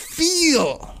you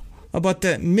feel about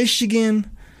that Michigan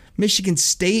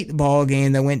State ball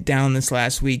game that went down this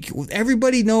last week?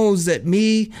 Everybody knows that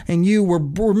me and you were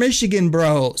Michigan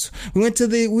bros. We went to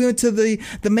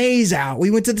the maze out.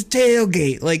 We went to the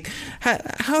tailgate. Like,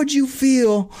 how'd you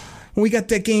feel when we got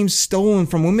that game stolen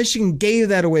from? When Michigan gave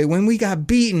that away? When we got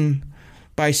beaten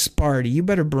by Sparty? You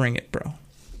better bring it, bro.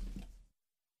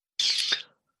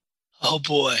 Oh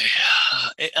boy,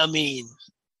 I mean,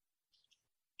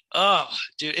 oh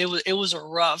dude, it was a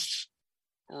rough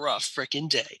freaking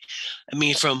day. I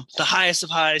mean, from the highest of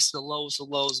highs to the lowest of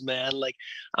lows, man. Like,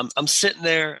 I'm sitting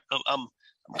there, I'm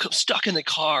stuck in the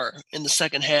car in the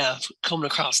second half, coming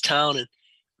across town, and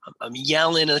I'm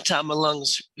yelling at the top of my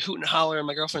lungs, hooting and hollering.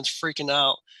 My girlfriend's freaking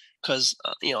out because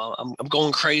I'm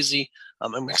going crazy.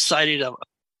 I'm excited.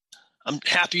 I'm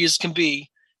happy as can be,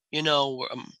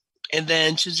 and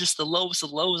then to just the lowest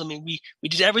of lows. I mean, we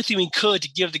did everything we could to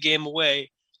give the game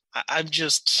away.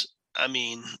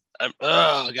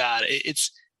 Oh God,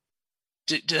 it's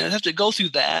to have to go through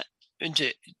that and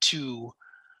to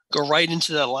go right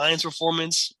into the Lions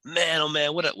performance. Man, oh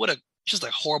man, what a just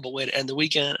a horrible way to end the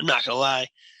weekend. I'm not gonna lie,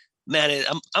 man.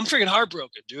 I'm freaking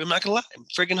heartbroken, dude. I'm not gonna lie, I'm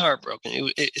freaking heartbroken.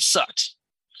 It sucked.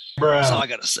 Bruh. That's all I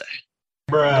gotta say.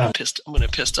 Bruh. I'm gonna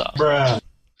pissed off. Bruh.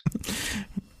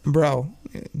 Bro,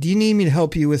 do you need me to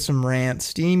help you with some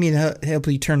rants? Do you need me to help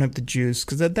you turn up the juice?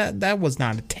 Because that was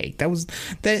not a take.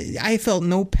 That I felt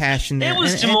no passion there. It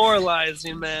was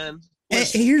demoralizing, man.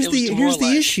 Here's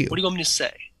the issue. What do you want me to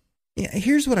say? Yeah,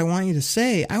 here's what I want you to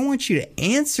say. I want you to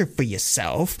answer for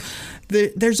yourself.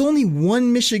 There's only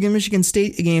one Michigan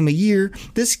State game a year.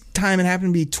 This time it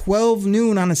happened to be 12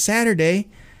 noon on a Saturday,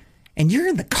 and you're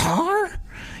in the car?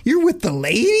 You're with the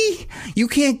lady? You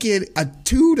can't get a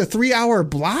 2 to 3 hour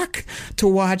block to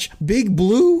watch Big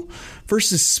Blue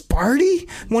versus Sparty,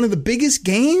 one of the biggest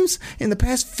games in the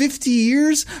past 50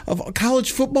 years of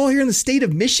college football here in the state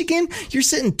of Michigan? You're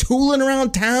sitting tooling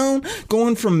around town,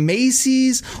 going from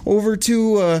Macy's over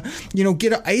to,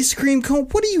 get an ice cream cone.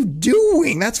 What are you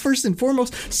doing? That's first and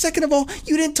foremost. Second of all,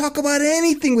 you didn't talk about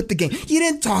anything with the game. You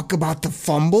didn't talk about the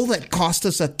fumble that cost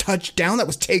us a touchdown that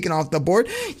was taken off the board.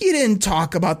 You didn't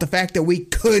talk about the fact that we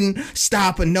couldn't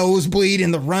stop a nosebleed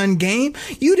in the run game.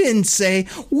 You didn't say,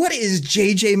 what is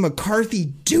J.J. McCarthy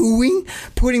doing?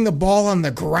 Putting the ball on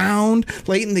the ground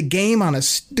late in the game on a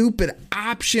stupid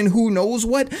option, who knows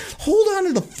what? Hold on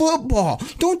to the football.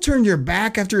 Don't turn your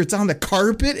back after it's on the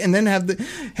carpet and then have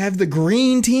the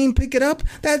green team pick it up.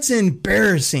 That's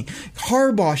embarrassing.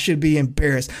 Harbaugh should be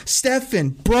embarrassed. Stefan,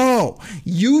 bro,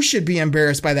 you should be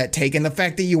embarrassed by that take and the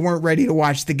fact that you weren't ready to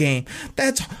watch the game.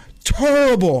 That's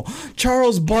terrible.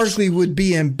 Charles Barkley would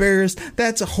be embarrassed.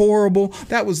 That's horrible.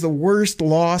 That was the worst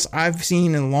loss I've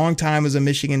seen in a long time as a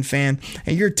Michigan fan.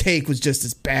 And your take was just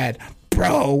as bad,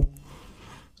 bro.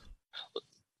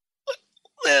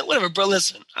 Man, whatever, bro.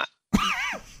 Listen,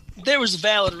 there was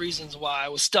valid reasons why I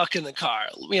was stuck in the car.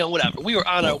 Whatever. We were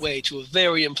on our way to a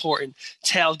very important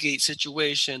tailgate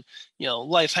situation.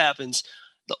 Life happens.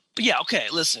 But yeah, okay,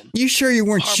 listen. You sure you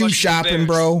weren't shoe shopping,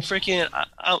 bro? Freaking,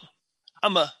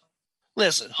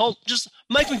 listen, just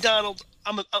Mike McDonald,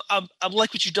 I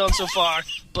like what you've done so far,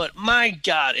 but my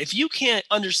God, if you can't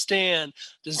understand,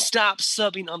 then stop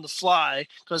subbing on the fly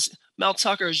because Mel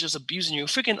Tucker is just abusing you.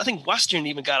 Freaking, I think Western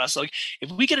even got us. Like,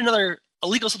 if we get another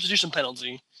illegal substitution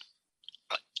penalty,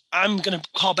 I'm gonna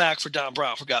call back for Don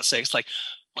Brown for God's sakes. Like,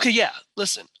 okay, yeah,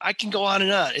 listen, I can go on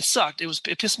and on. It sucked.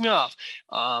 It pissed me off.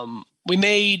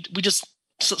 We just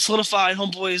solidified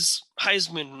Homeboy's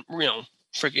Heisman,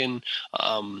 freaking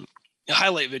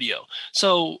highlight video.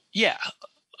 So yeah,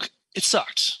 it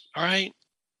sucked. All right,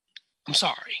 I'm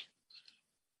sorry.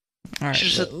 All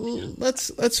right,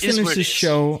 let's finish this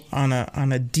show on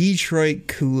a Detroit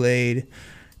Kool-Aid,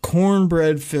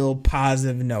 cornbread-filled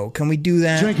positive note. Can we do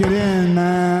that? Drink it in,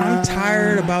 man. I'm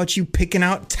tired about you picking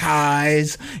out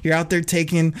ties. You're out there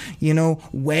taking,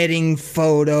 wedding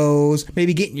photos,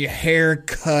 maybe getting your hair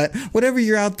cut, whatever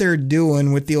you're out there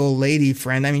doing with the old lady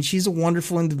friend. I mean, she's a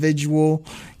wonderful individual.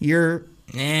 You're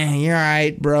all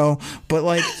right, bro. But,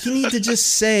 you need to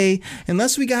just say,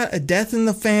 unless we got a death in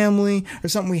the family or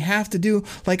something we have to do,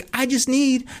 I just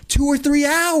need 2 or 3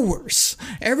 hours.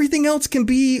 Everything else can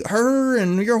be her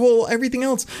and your whole everything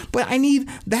else. But I need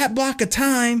that block of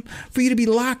time for you to be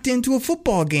locked into a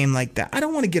football game like that. I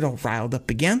don't want to get all riled up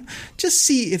again. Just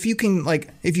see if you can,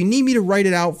 if you need me to write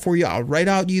it out for you, I'll write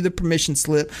out you the permission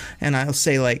slip and I'll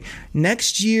say,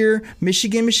 next year,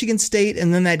 Michigan State,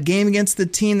 and then that game against the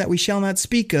team that we shall not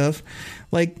speak of,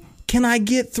 can I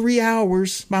get 3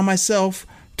 hours by myself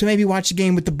to maybe watch a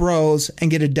game with the bros and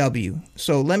get a W?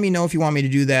 So let me know if you want me to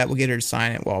do that. We'll get her to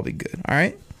sign it. We'll all be good. All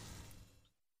right?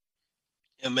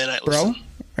 Yeah, man. Bro,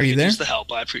 are you there? Use the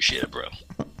help. I appreciate it, bro.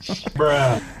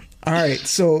 Bruh. All right,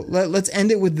 so let's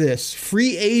end it with this.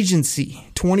 Free agency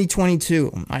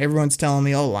 2022. Everyone's telling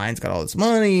me, Lions got all this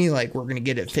money. We're going to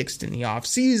get it fixed in the off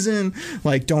season.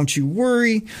 Don't you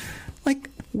worry.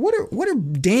 What are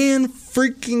Dan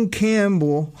freaking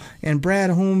Campbell and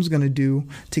Brad Holmes going to do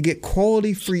to get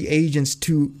quality free agents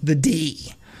to the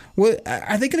D? What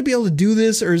are they going to be able to do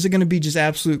this, or is it going to be just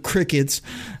absolute crickets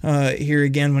here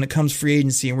again when it comes free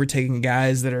agency and we're taking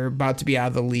guys that are about to be out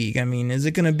of the league? I mean, is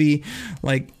it going to be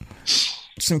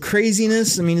some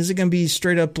craziness? I mean, is it going to be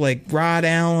straight up Rod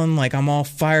Allen, I'm all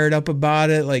fired up about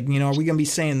it? Are we going to be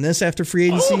saying this after free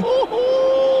agency?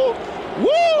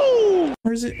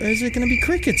 Or is it going to be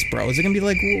crickets, bro? Is it going to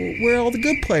be where all the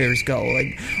good players go?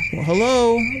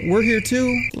 Hello, we're here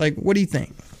too. What do you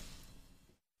think?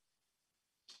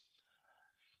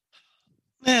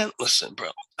 Man, listen, bro.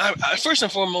 I first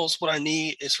and foremost, what I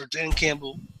need is for Dan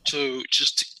Campbell to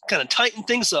just kind of tighten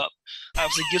things up.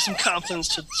 Obviously, give some confidence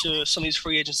to some of these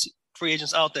free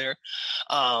agents out there.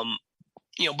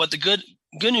 But the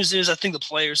good news is, I think the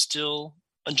players still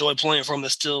enjoy playing for him. They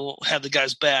still have the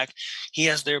guys back. He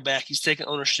has their back. He's taking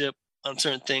ownership on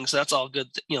certain things. So that's all good.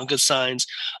 Good signs.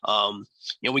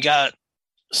 We got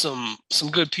some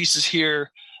good pieces here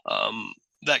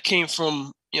that came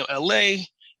from LA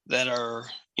that are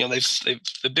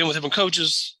they've been with different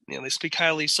coaches. They speak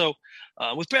highly. So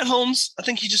with Brad Holmes, I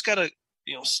think he just got to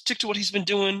stick to what he's been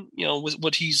doing. With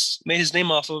what he's made his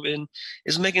name off of, and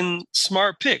is making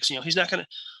smart picks. He's not gonna.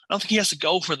 I don't think he has to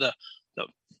go for the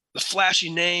flashy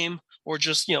name or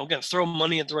just again throw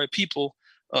money at the right people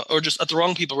or just at the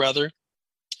wrong people rather.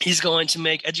 He's going to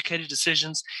make educated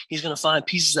decisions. He's going to find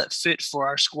pieces that fit for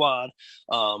our squad,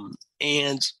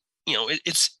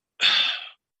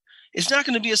 it's not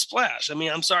going to be a splash. I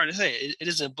mean, I'm sorry to say it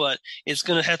isn't, but it's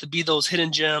going to have to be those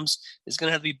hidden gems. It's going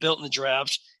to have to be built in the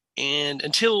draft, and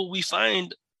until we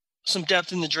find some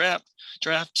depth in the draft,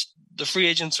 the free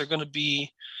agents are going to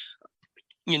be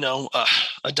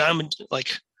a diamond.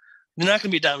 They're not going to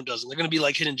be a dime a dozen. They're going to be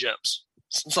hidden gems.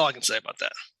 That's all I can say about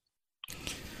that.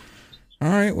 All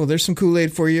right. Well, there's some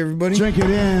Kool-Aid for you, everybody. Drink it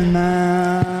in,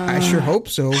 man. I sure hope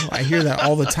so. I hear that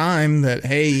all the time that,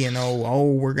 hey,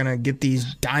 we're going to get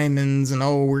these diamonds and,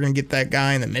 we're going to get that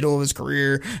guy in the middle of his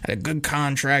career at a good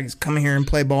contract. He's coming here and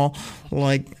play ball.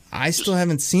 I still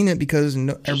haven't seen it because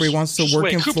everybody wants to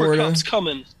work in Cooper Florida. Cup's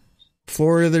coming.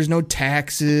 Florida, there's no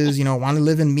taxes, want to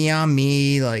live in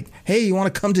Miami. Hey, you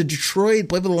want to come to Detroit,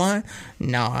 play for the Lions?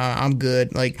 No, I'm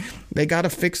good. They got to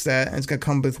fix that. And it's going to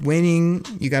come with winning.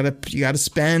 You got to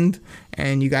spend,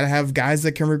 and you got to have guys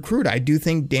that can recruit. I do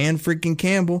think Dan freaking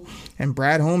Campbell and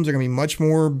Brad Holmes are going to be much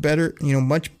better.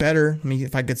 I mean,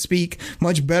 if I could speak,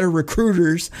 much better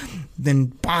recruiters than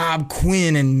Bob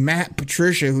Quinn and Matt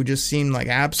Patricia, who just seemed like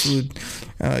absolute,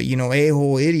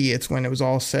 a-hole idiots when it was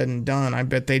all said and done. I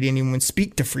bet they didn't even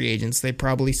speak to free agents. They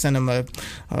probably sent them a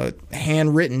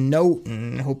handwritten note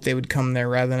and hope they would come there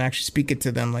rather than actually speak it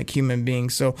to them like human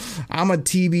beings. So I'm a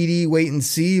TBD, wait and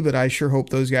see, but I sure hope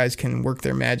those guys can work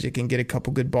their magic and get a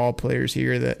couple good ball players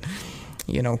here that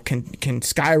can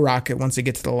skyrocket once they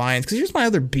get to the Lions. Because here's my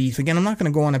other beef. Again, I'm not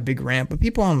going to go on a big rant, but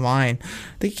people online,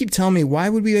 they keep telling me, why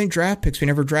would we make draft picks? We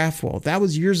never draft well. That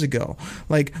was years ago.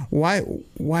 Like, why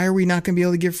are we not going to be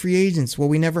able to get free agents? Well,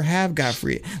 we never have got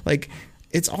free. Like,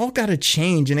 it's all got to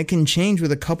change, and it can change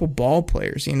with a couple ball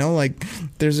players. Like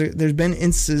there's been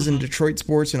instances in Detroit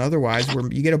sports and otherwise where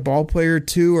you get a ball player or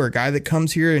two or a guy that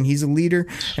comes here and he's a leader,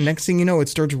 and next thing you know, it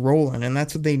starts rolling, and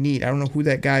that's what they need. I don't know who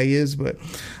that guy is, but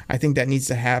I think that needs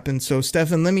to happen. So,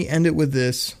 Stefan, let me end it with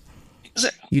this.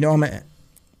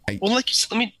 Well, like you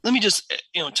said, let me just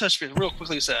touch base real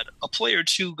quickly. You said a player or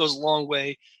two goes a long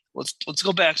way. Let's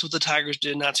go back to what the Tigers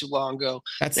did not too long ago.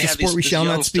 That's the sport we shall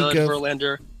not speak of.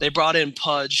 Verlander. They brought in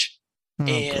Pudge,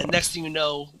 and next thing you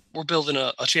know, we're building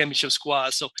a championship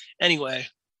squad. So anyway,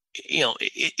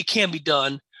 it can be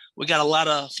done. We got a lot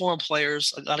of foreign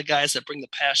players, a lot of guys that bring the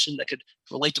passion that could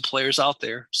relate to players out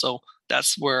there. So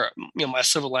that's where my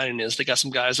silver lining is. They got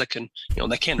some guys that can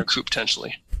recruit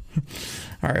potentially.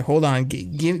 All right, hold on.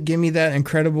 Give me that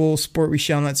incredible sport we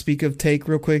shall not speak of take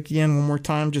real quick again, one more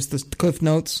time, just the Cliff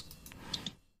Notes.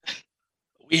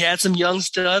 We had some young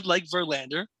stud like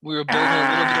Verlander. We were building a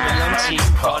little bit of a young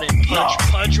team. Brought in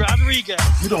Pudge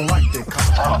Rodriguez. You don't like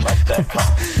that. I don't like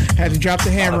that. Had to drop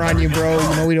the hammer on you,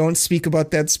 bro. We don't speak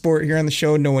about that sport here on the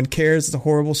show. No one cares. It's a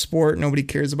horrible sport. Nobody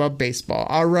cares about baseball.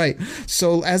 All right.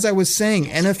 So as I was saying,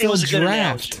 NFL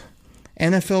draft.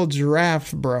 NFL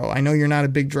draft, bro. I know you're not a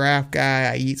big draft guy.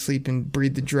 I eat, sleep, and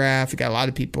breathe the draft. You got a lot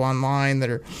of people online that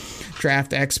are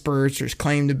draft experts or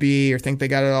claim to be or think they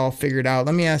got it all figured out.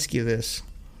 Let me ask you this.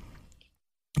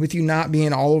 With you not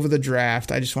being all over the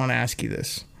draft, I just want to ask you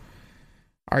this.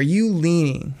 Are you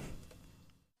leaning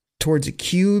towards a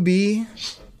QB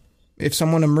if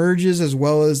someone emerges as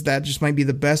well as that just might be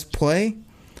the best play?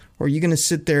 Or are you going to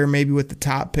sit there maybe with the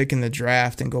top pick in the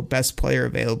draft and go best player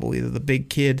available, either the big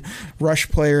kid rush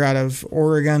player out of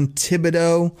Oregon,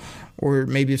 Thibodeau, or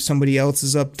maybe if somebody else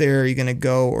is up there, are you going to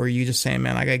go, or are you just saying,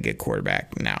 man, I got to get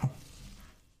quarterback now?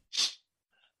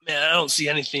 Man, I don't see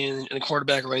anything in the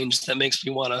quarterback range that makes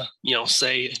me want to,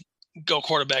 say go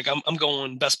quarterback. I'm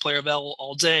going best player available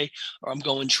all day, or I'm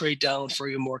going trade down for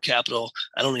even more capital.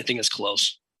 I don't even think it's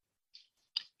close.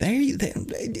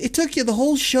 It took you the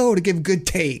whole show to give good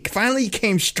take. Finally, you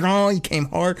came strong, you came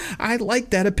hard. I like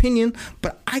that opinion,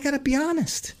 but I got to be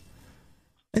honest.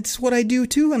 It's what I do,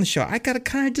 too, on the show. I got to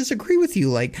kind of disagree with you.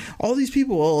 Like, all these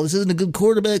people, this isn't a good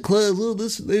quarterback class.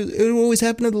 It always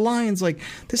happened to the Lions. Like,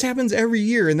 this happens every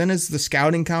year. And then as the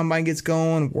scouting combine gets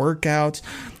going, workouts,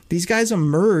 these guys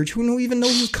emerge who don't even know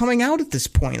who's coming out at this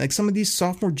point. Like some of these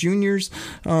sophomore juniors,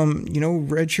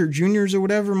 redshirt juniors or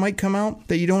whatever might come out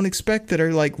that you don't expect that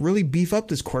are like really beef up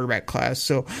this quarterback class.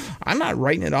 So I'm not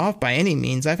writing it off by any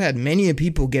means. I've had many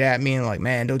people get at me and like,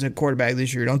 man, don't take quarterback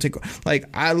this year. Don't take, like,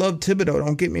 I love Thibodeau.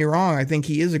 Don't get me wrong. I think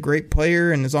he is a great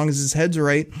player. And as long as his head's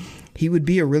right, he would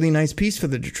be a really nice piece for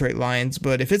the Detroit Lions.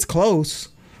 But if it's close,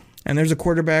 and there's a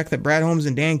quarterback that Brad Holmes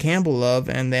and Dan Campbell love,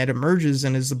 and that emerges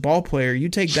and is the ball player, you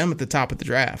take them at the top of the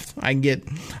draft. I can get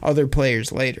other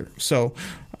players later. So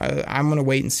I'm going to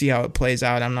wait and see how it plays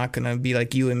out. I'm not going to be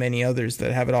like you and many others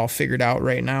that have it all figured out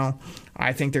right now.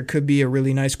 I think there could be a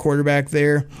really nice quarterback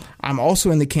there. I'm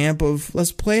also in the camp of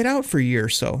let's play it out for a year or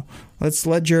so. Let's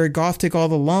let Jared Goff take all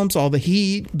the lumps, all the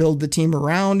heat, build the team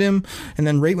around him, and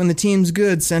then right when the team's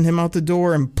good, send him out the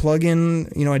door and plug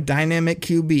in, a dynamic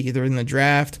QB, either in the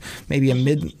draft, maybe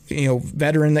a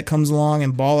veteran that comes along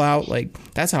and ball out. Like,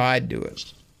 that's how I'd do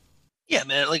it. Yeah,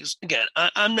 man. Like, again,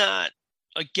 I'm not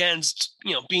against,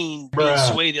 being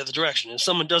swayed the other direction. If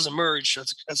someone does emerge,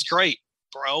 that's great,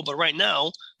 bro. But right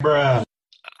now, I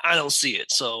don't see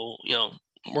it. So,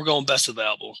 we're going best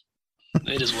available.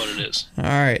 It is what it is. All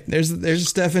right. There's a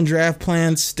Stefan draft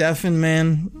plan. Stefan,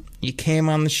 man, you came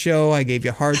on the show. I gave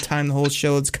you a hard time the whole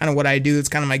show. It's kind of what I do. It's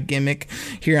kind of my gimmick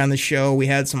here on the show. We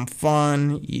had some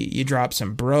fun. You dropped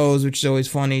some bros, which is always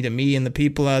funny to me and the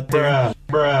people out there.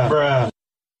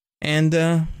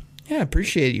 And,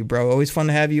 appreciate you, bro. Always fun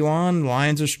to have you on.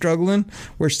 Lions are struggling.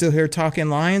 We're still here talking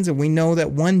Lions, and we know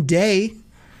that one day,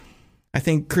 I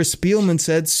think Chris Spielman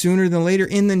said sooner than later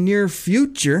in the near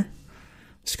future,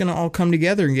 it's going to all come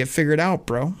together and get figured out,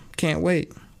 bro. Can't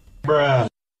wait. Can't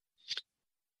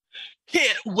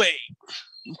wait.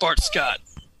 Bart Scott.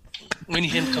 We need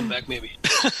him to come back, maybe.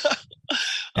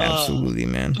 Absolutely,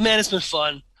 man. Man, it's been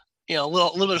fun. A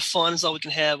little bit of fun is all we can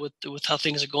have with how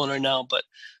things are going right now. But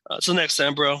until next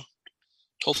time, bro.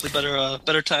 Hopefully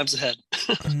better times ahead.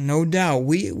 No doubt.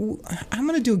 I'm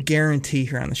going to do a guarantee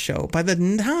here on the show. By the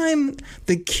time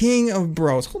the king of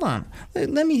bros, hold on,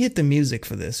 let me hit the music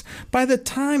for this. By the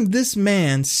time this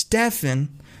man, Stefan,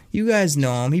 You guys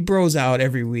know him. He bros out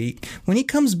every week. When he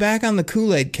comes back on the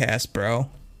Kool-Aid Cast, bro.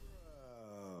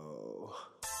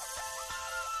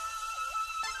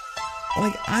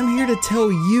 Like, I'm here to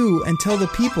tell you and tell the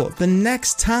people, the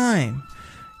next time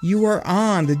you are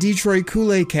on the Detroit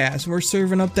Kool-Aid Cast, we're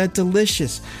serving up that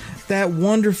delicious, that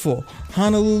wonderful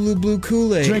Honolulu Blue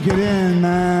Kool-Aid. Drink it in,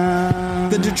 man.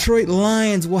 The Detroit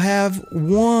Lions will have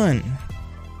 1,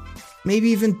 maybe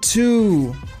even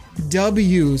 2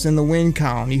 W's in the win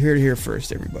column. You heard it here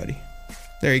first, everybody.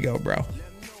 There you go, bro.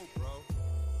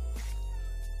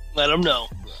 Let them know.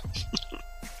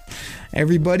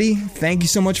 Everybody, thank you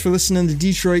so much for listening to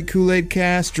Detroit Kool-Aid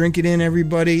Cast. Drink it in,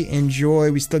 everybody.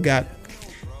 Enjoy. We still got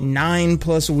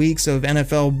 9+ weeks of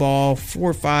NFL ball, 4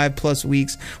 or 5+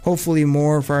 weeks, hopefully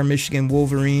more for our Michigan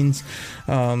Wolverines.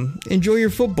 Enjoy your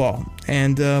football,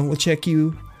 and we'll check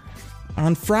you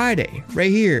on Friday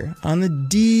right here on the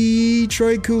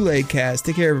Detroit Kool-Aid Cast.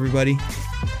 Take care, everybody.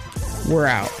 We're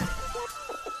out,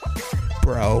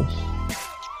 bro.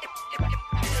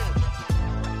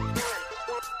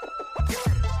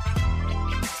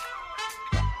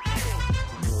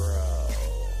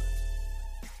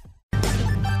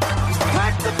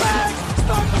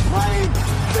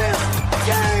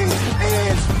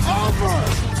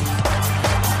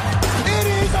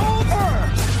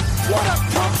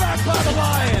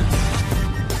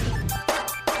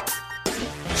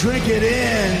 Drink it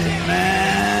in, man.